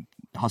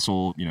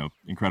hustle,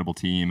 incredible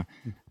team.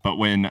 But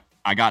when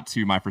I got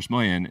to my first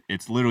million,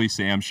 it's literally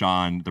Sam,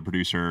 Sean, the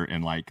producer,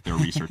 and like their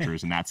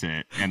researchers, and that's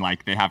it. And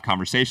like they have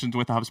conversations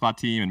with the HubSpot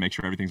team and make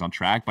sure everything's on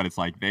track. But it's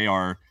like they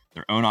are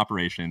their own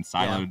operation,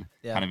 siloed,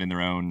 kind of in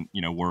their own,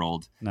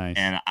 world. Nice.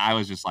 And I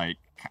was just like,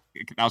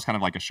 that was kind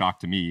of like a shock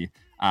to me.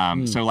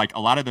 So like a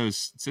lot of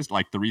those,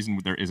 like the reason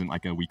there isn't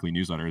like a weekly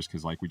newsletter is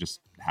because like we just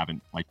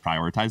haven't like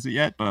prioritized it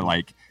yet. But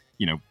like,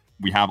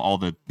 we have all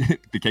the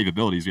the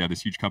capabilities. We have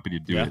this huge company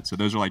to do it. So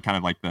those are like kind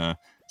of like the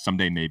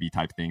someday maybe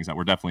type things that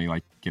we're definitely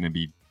like going to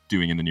be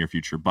doing in the near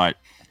future. But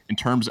in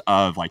terms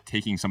of like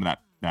taking some of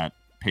that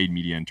paid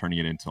media and turning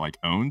it into like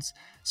owns.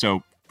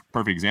 So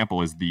perfect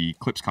example is the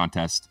Clips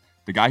contest.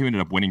 The guy who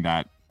ended up winning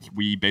that,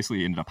 we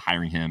basically ended up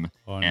hiring him,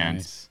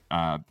 nice.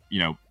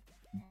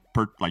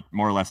 Like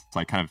more or less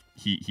like kind of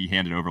he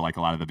handed over like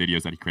a lot of the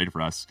videos that he created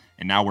for us,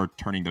 and now we're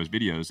turning those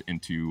videos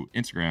into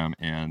Instagram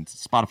and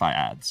Spotify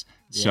ads.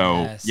 Yes.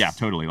 So yeah,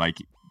 totally. Like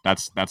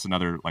that's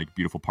another like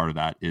beautiful part of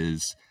that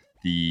is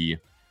the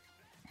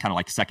kind of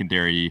like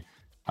secondary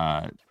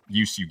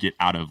use you get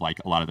out of like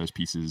a lot of those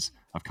pieces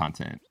of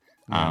content.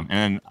 And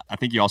then I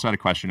think you also had a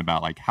question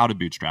about like how to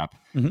bootstrap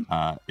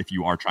if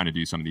you are trying to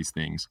do some of these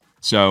things.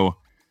 So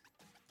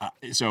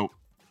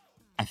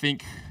I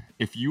think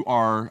if you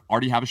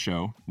already have a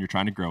show and you're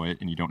trying to grow it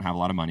and you don't have a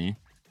lot of money,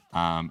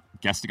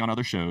 guesting on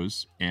other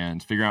shows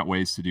and figuring out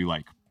ways to do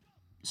like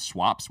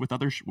swaps with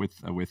other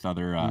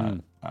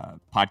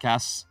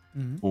podcasts,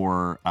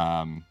 or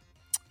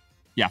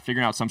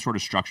figuring out some sort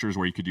of structures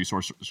where you could do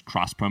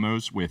cross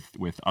promos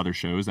with other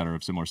shows that are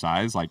of similar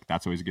size. Like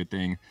that's always a good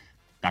thing.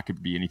 That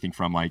could be anything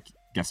from like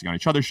guesting on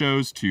each other's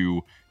shows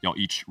to y'all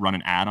each run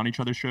an ad on each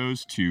other's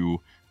shows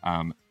to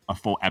a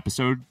full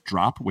episode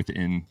drop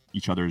within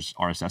each other's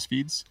RSS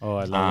feeds. Oh,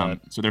 I love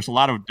that. So there's a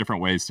lot of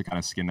different ways to kind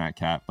of skin that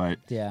cat, but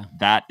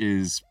that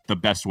is the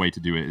best way to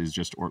do it is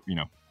just,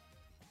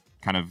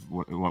 kind of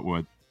what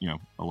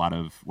a lot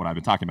of what I've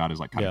been talking about is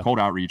like kind of cold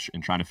outreach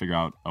and trying to figure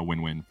out a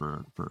win-win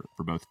for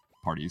both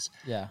parties.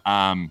 Yeah.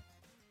 And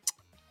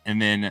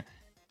then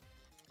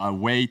a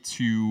way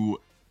to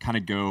kind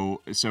of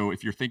go. So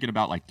if you're thinking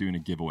about like doing a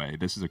giveaway,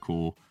 this is a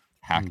cool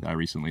hack that I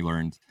recently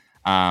learned.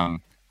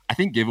 I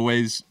think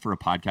giveaways for a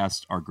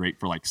podcast are great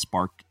for like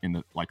spark in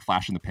the like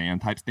flash in the pan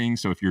type thing.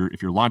 So if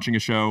you're launching a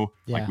show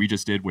like we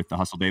just did with the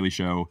Hustle Daily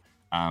show,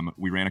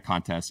 we ran a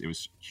contest. It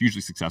was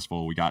hugely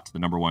successful. We got to the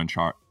 #1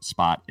 chart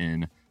spot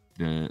in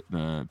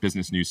the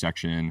business news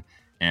section,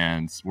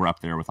 and we're up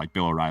there with like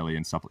Bill O'Reilly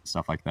and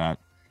stuff like that.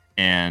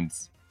 And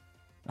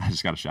I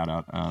just got a shout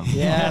out.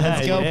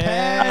 Let's go,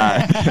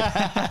 Penn.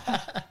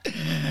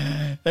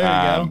 There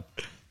we go.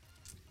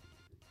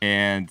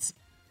 And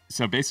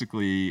so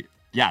basically,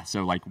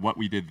 so like what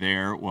we did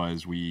there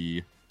was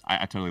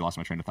I totally lost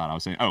my train of thought. I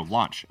was saying,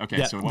 launch.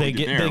 Okay, so what we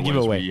did there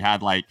was we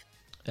had like,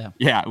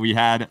 we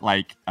had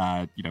like,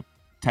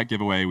 tech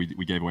giveaway.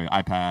 We gave away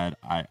iPad,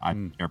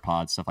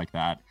 AirPods, stuff like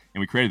that. And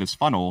we created this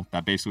funnel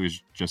that basically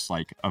is just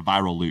like a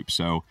viral loop.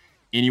 So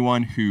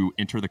anyone who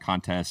entered the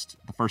contest,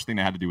 the first thing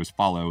they had to do was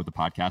follow the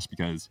podcast,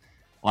 because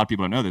a lot of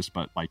people don't know this,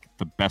 but like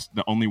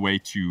the only way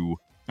to,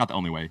 not the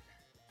only way,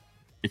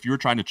 if you were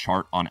trying to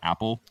chart on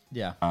Apple,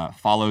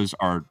 follows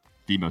are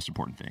the most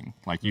important thing.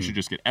 Like you should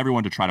just get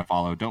everyone to try to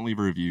follow. Don't leave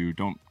a review.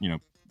 Don't,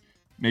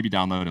 maybe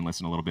download and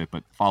listen a little bit,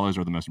 but follows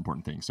are the most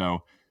important thing.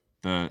 So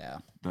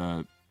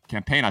the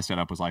campaign I set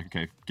up was like,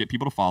 okay, get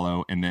people to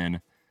follow. And then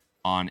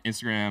on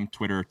Instagram,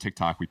 Twitter,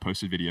 TikTok, we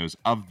posted videos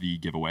of the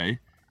giveaway.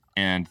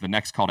 And the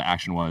next call to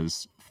action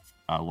was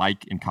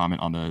like and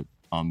comment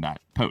on that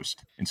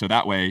post. And so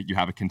that way you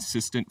have a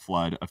consistent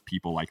flood of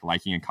people like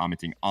liking and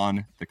commenting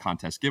on the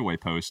contest giveaway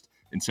post.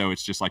 And so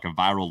it's just like a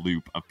viral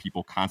loop of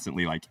people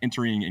constantly like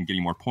entering and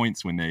getting more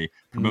points when they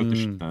promote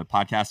the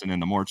podcast. And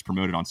then the more it's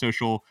promoted on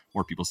social,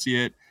 more people see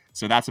it.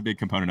 So that's a big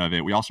component of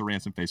it. We also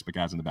ran some Facebook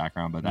ads in the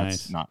background, but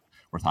that's not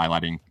worth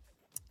highlighting.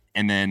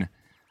 And then,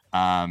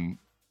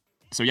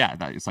 it's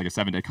like a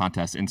 7-day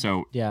contest. And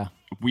so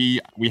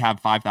we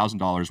have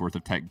 $5,000 worth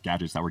of tech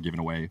gadgets that we're giving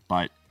away.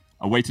 But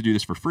a way to do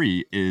this for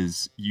free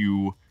is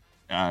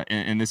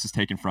and this is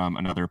taken from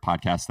another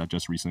podcast that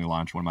just recently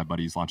launched. One of my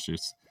buddies launched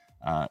this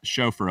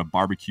show for a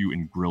barbecue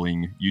and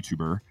grilling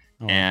YouTuber.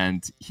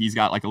 And he's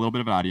got like a little bit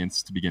of an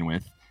audience to begin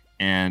with.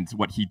 And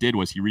what he did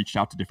was he reached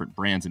out to different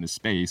brands in his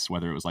space,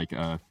 whether it was like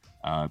a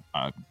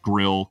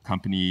grill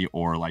company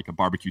or like a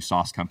barbecue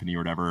sauce company or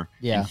whatever.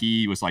 And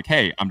he was like,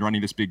 hey, I'm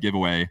running this big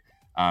giveaway.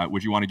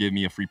 Would you want to give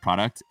me a free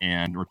product?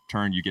 And in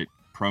return, you get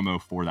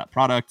promo for that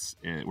product.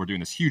 We're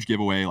doing this huge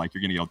giveaway. Like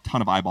you're going to get a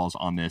ton of eyeballs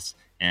on this.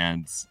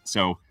 And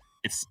so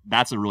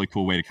that's a really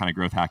cool way to kind of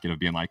growth hack it, of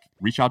being like,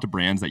 reach out to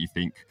brands that you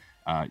think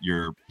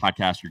your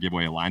podcast, your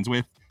giveaway aligns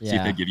with, see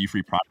if they give you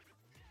free product.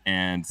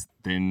 And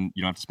then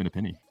you don't have to spend a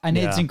penny. And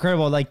it's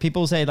incredible. Like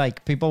people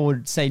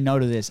would say no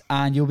to this,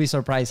 and you'll be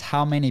surprised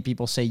how many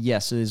people say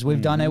yes to this.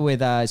 We've done it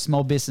with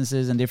small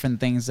businesses and different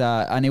things.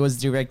 And it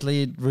was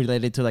directly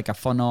related to like a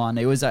funnel, and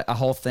it was a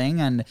whole thing.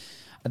 And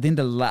I think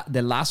the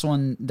last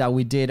one that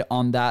we did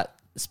on that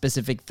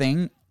specific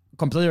thing,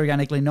 completely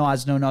organically, no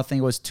ads, no nothing.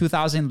 It was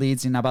 2,000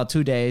 leads in about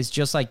 2 days,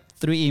 just like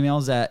 3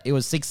 emails. That it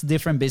was 6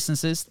 different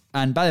businesses.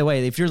 And by the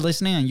way, if you're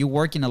listening and you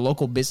work in a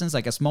local business,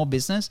 like a small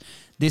business,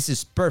 this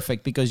is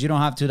perfect because you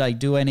don't have to like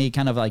do any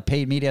kind of like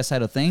paid media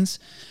side of things.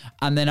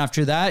 And then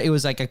after that, it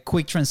was like a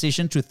quick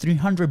transition to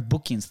 300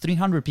 bookings,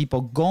 300 people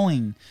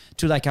going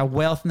to like a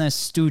wellness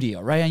studio,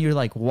 right? And you're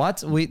like,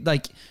 what?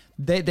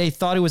 They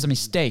thought it was a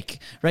mistake,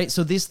 right?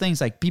 So these things,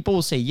 like people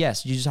will say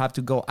yes, you just have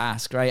to go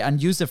ask, right? And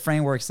use the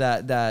frameworks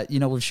that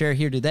we've shared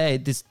here today.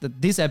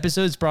 This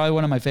episode is probably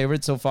one of my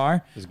favorites so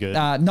far. It's good.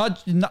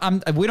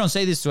 We don't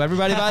say this to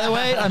everybody, by the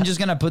way. I'm just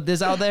gonna put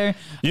this out there.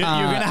 You're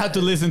gonna have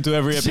to listen to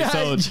every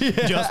episode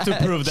just to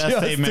prove that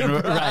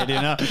statement right.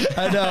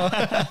 I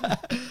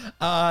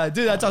know.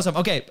 Dude, that's awesome.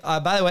 Okay.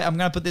 By the way, I'm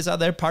gonna put this out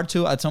there, part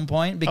 2 at some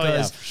point,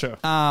 because sure.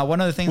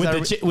 One of the things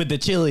with the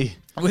chili.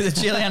 With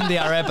the chili and the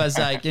arepas,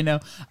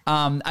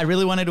 I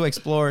really wanted to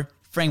explore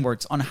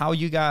frameworks on how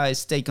you guys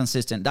stay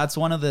consistent. That's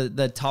one of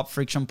the top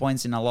friction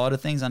points in a lot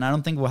of things, and I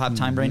don't think we'll have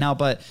time right now,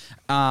 but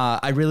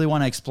I really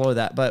want to explore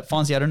that. But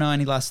Fonzie, I don't know,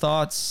 any last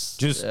thoughts?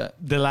 Just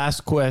the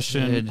last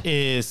question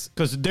is,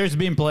 because there's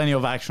been plenty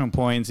of action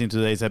points in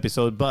today's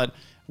episode, but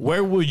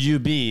where would you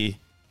be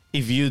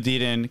if you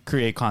didn't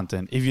create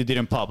content, if you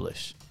didn't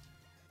publish?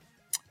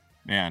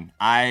 Man,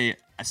 I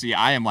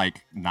am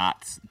like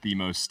not the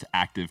most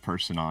active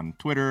person on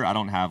Twitter. I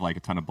don't have like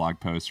a ton of blog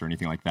posts or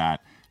anything like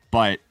that.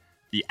 But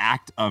the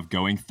act of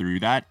going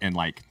through that, and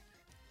like,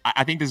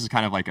 I think this is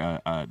kind of like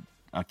a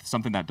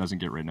something that doesn't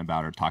get written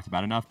about or talked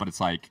about enough. But it's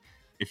like,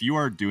 if you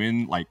are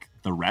doing like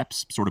the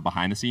reps sort of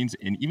behind the scenes,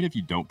 and even if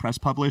you don't press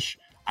publish,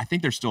 I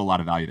think there's still a lot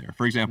of value there.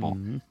 For example,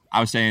 I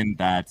was saying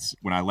that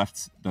when I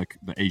left the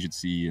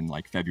agency in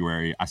like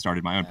February, I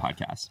started my own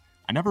podcast.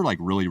 I never like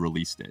really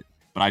released it.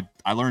 But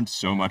I learned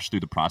so much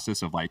through the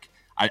process of like,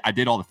 I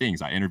did all the things.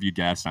 I interviewed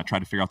guests and I tried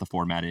to figure out the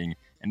formatting,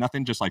 and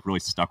nothing just like really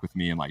stuck with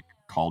me and like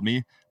called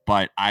me.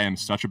 But I am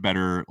such a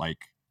better like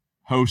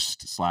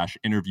host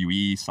 /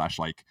 interviewee /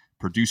 like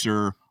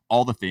producer,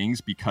 all the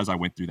things, because I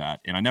went through that.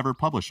 And I never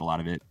published a lot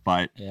of it,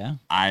 but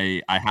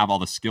I have all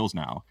the skills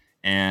now.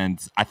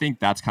 And I think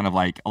that's kind of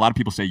like a lot of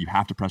people say you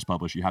have to press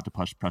publish, you have to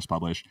press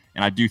publish.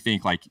 And I do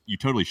think like you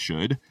totally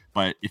should.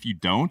 But if you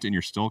don't and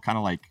you're still kind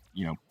of like,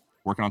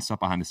 working on stuff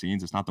behind the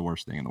scenes, it's not the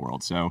worst thing in the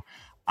world. So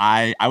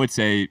I would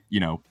say,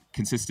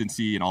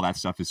 consistency and all that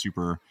stuff is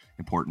super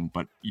important.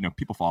 But,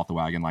 people fall off the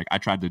wagon. Like I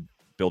tried to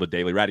build a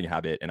daily writing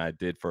habit and I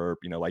did for,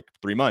 like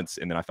 3 months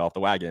and then I fell off the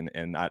wagon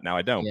and now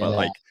I don't. But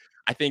like,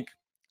 I think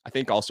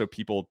also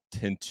people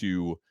tend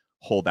to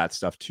hold that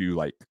stuff too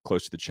like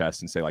close to the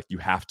chest and say like you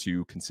have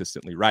to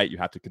consistently write, you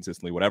have to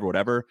consistently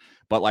whatever.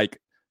 But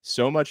like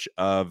so much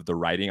of the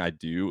writing I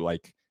do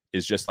like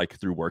is just like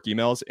through work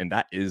emails, and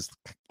that is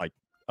like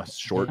a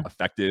short,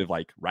 effective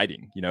like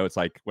writing. It's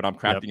like when I'm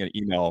crafting an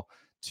email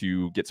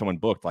to get someone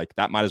booked, like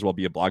that might as well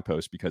be a blog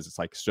post because it's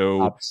like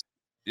so.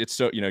 It's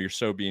so you're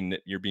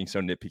being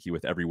so nitpicky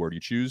with every word you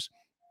choose.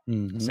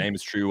 Same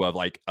is true of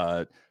like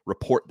a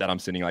report that I'm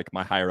sending like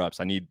my higher ups.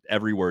 I need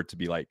every word to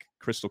be like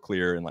crystal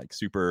clear and like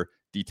super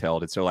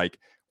detailed. And so like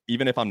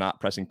even if I'm not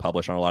pressing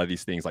publish on a lot of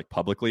these things like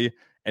publicly,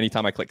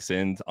 anytime I click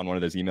send on one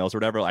of those emails or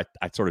whatever, I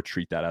sort of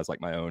treat that as like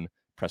my own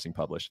pressing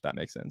publish, if that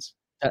makes sense.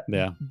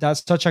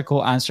 That's such a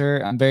cool answer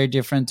and very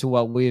different to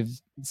what we've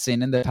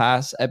seen in the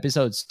past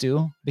episodes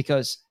too,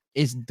 because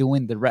it's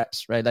doing the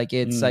reps, right? Like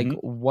it's like,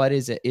 what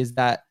is it? Is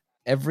that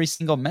every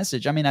single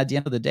message? I mean, at the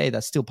end of the day,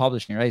 that's still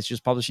publishing, right? It's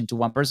just publishing to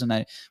one person.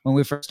 When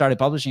we first started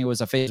publishing, it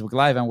was a Facebook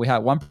Live and we had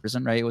one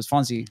person, right? It was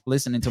Fonzie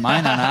listening to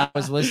mine and I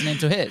was listening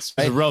to his,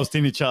 right? Just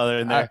roasting each other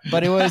in there.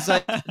 But it was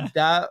like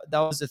that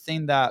was the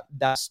thing that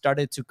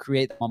started to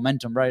create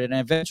momentum, right? And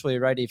eventually,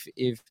 right,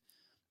 if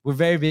we're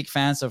very big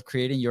fans of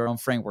creating your own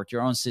framework,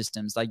 your own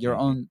systems, like your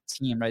own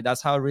team, right?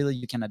 That's how really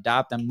you can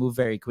adapt and move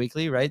very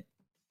quickly, right?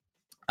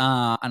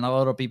 And a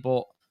lot of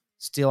people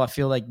still, I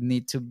feel like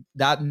needs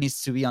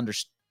to be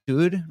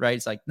understood, right?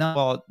 It's like, no,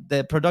 well,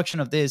 the production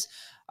of this,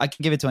 I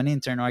can give it to an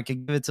intern, or I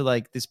can give it to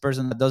like this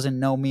person that doesn't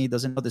know me,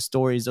 doesn't know the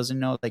stories, doesn't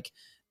know, like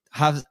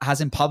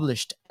hasn't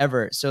published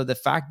ever. So the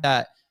fact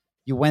that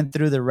you went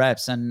through the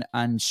reps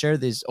and share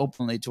this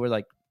openly to where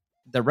like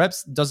the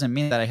reps doesn't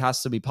mean that it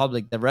has to be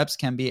public. The reps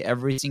can be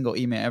every single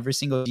email, every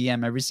single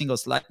DM, every single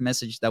Slack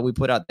message that we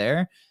put out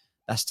there.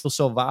 That's still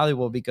so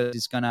valuable because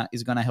it's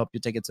gonna help you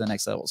take it to the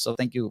next level. So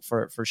thank you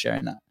for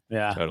sharing that.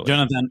 Yeah, totally.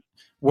 Jonathan,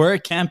 where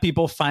can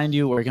people find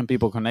you? Where can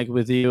people connect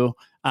with you?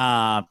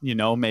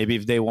 Maybe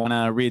if they want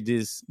to read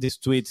these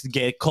tweets,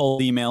 get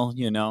cold email.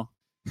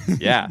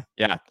 Yeah.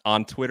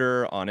 On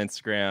Twitter, on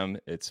Instagram,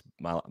 it's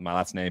my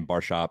last name,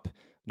 Barshop,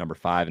 number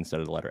 5 instead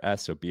of the letter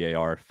S, so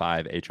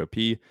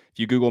BAR5HOP. If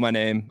you Google my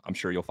name, I'm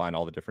sure you'll find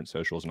all the different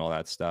socials and all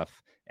that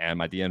stuff. And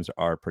my DMs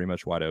are pretty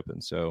much wide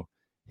open, so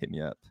hit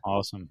me up.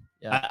 Awesome.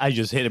 Yeah. I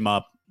just hit him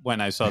up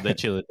when I saw the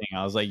chili thing.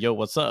 I was like, yo,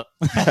 what's up?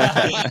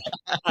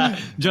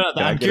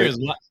 Jonathan, I'm curious.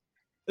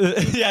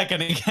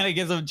 Can I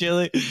get some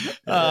chili?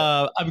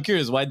 I'm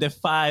curious, why the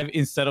 5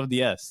 instead of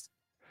the S?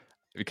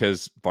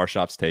 Because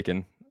Barshop's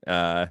taken,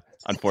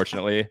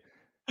 unfortunately.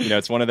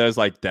 It's one of those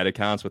like dead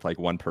accounts with like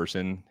one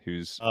person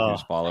who's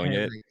following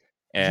it.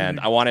 And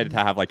I wanted to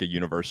have like a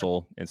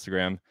universal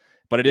Instagram,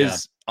 but it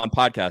is on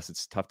podcasts.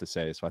 It's tough to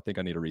say. So I think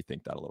I need to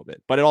rethink that a little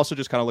bit, but it also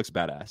just kind of looks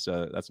badass.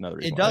 So that's another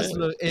reason. It does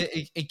look,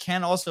 it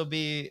can also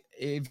be,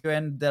 if you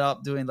ended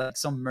up doing like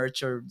some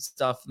merch or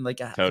stuff,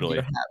 like a hat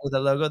with a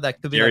logo,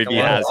 that could be Gary like Vee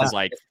has his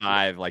like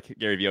 5, like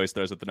Gary Vee always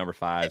throws up the number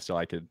 5. So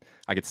I could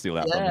steal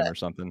that from him or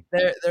something.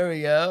 There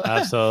we go.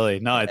 Absolutely.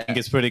 No, I think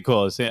it's pretty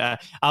cool. So,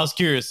 I was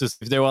curious if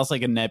there was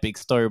like an epic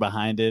story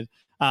behind it.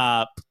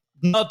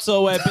 Not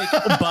so epic,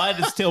 but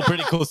it's still a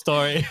pretty cool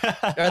story.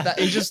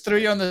 It just threw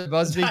you on the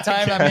bus big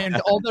time. I mean,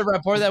 all the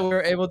rapport that we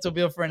were able to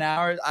build for an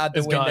hour out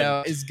the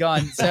window is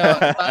gone. So,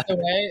 by the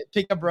way,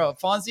 pick a bro.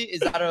 Fonzie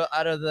is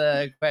out of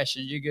the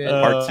question. You good?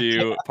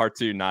 Part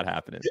two, not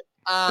happening.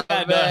 Not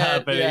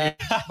happening. Yeah.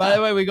 By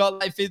the way, we got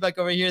live feedback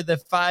over here. The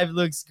 5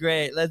 looks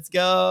great. Let's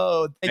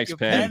go. Thanks,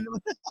 Pen.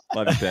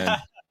 Love you,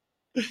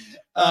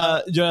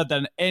 Pen.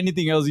 Jonathan,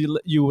 anything else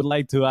you would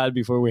like to add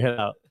before we head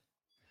out?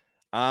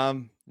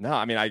 No,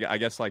 I mean, I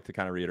guess like to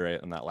kind of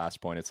reiterate on that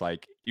last point, it's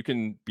like you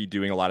can be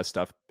doing a lot of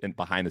stuff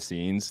behind the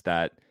scenes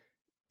that,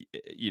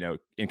 in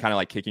kind of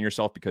like kicking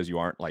yourself because you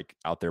aren't like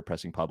out there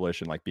pressing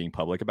publish and like being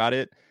public about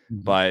it.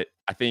 Mm-hmm. But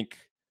I think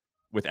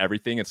with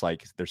everything, it's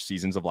like there's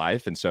seasons of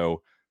life. And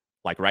so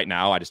like right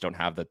now, I just don't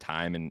have the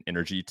time and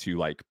energy to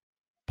like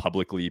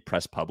publicly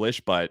press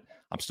publish, but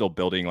I'm still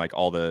building like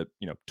all the,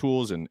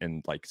 tools and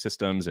like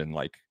systems and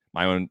like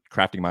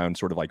crafting my own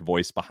sort of like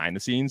voice behind the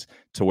scenes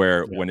to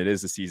where when it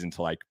is the season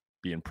to like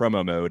be in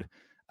promo mode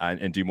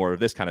and do more of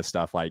this kind of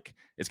stuff, like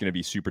it's going to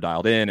be super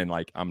dialed in and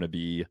like I'm going to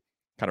be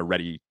kind of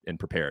ready and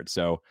prepared.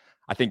 So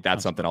I think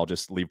that's something I'll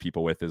just leave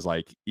people with is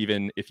like,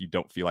 even if you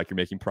don't feel like you're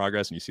making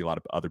progress and you see a lot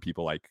of other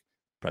people like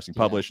pressing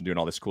publish and doing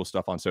all this cool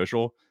stuff on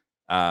social,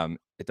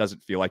 it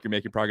doesn't feel like you're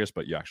making progress,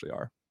 but you actually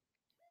are.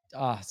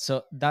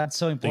 So that's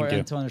so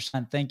important to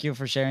understand. Thank you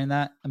for sharing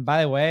that. And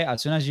by the way,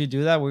 as soon as you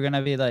do that, we're going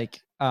to be like,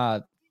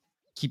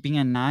 keeping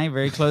an eye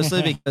very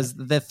closely because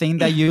the thing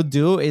that you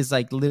do is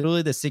like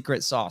literally the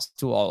secret sauce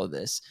to all of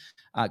this.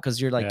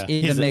 because you're like Yeah.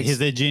 in the mix. He's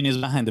the genius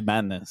behind the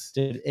madness.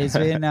 Dude, it's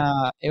been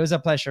it was a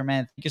pleasure,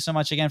 man. Thank you so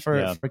much again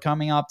for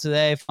coming up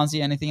today.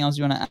 Fonzie, anything else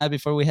you want to add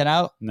before we head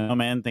out? No,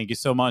 man. Thank you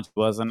so much. It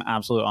was an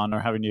absolute honor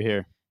having you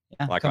here.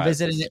 Yeah, Likewise,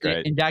 come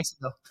visit in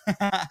Jacksonville.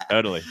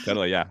 Totally.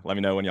 Yeah. Let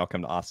me know when y'all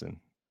come to Austin.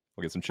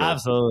 We'll get some chill.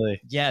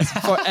 Absolutely. Yes,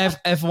 for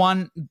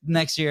F1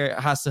 next year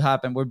has to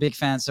happen. We're big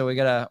fans, so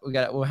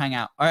we'll hang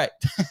out. All right.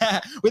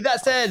 With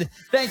that said,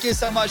 thank you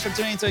so much for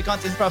tuning into a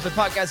Content Profit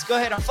Podcast. Go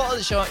ahead and follow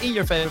the show in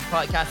your favorite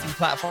podcasting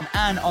platform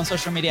and on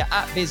social media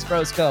at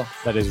BizBrosGo.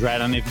 That is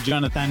right. And if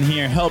Jonathan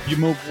here helped you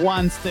move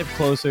one step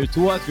closer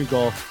towards your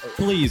goal,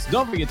 please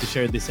don't forget to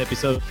share this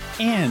episode.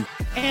 And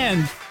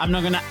I'm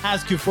not gonna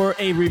ask you for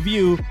a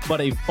review,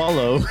 but a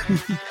follow.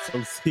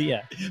 So see ya.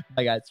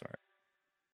 Bye, guys.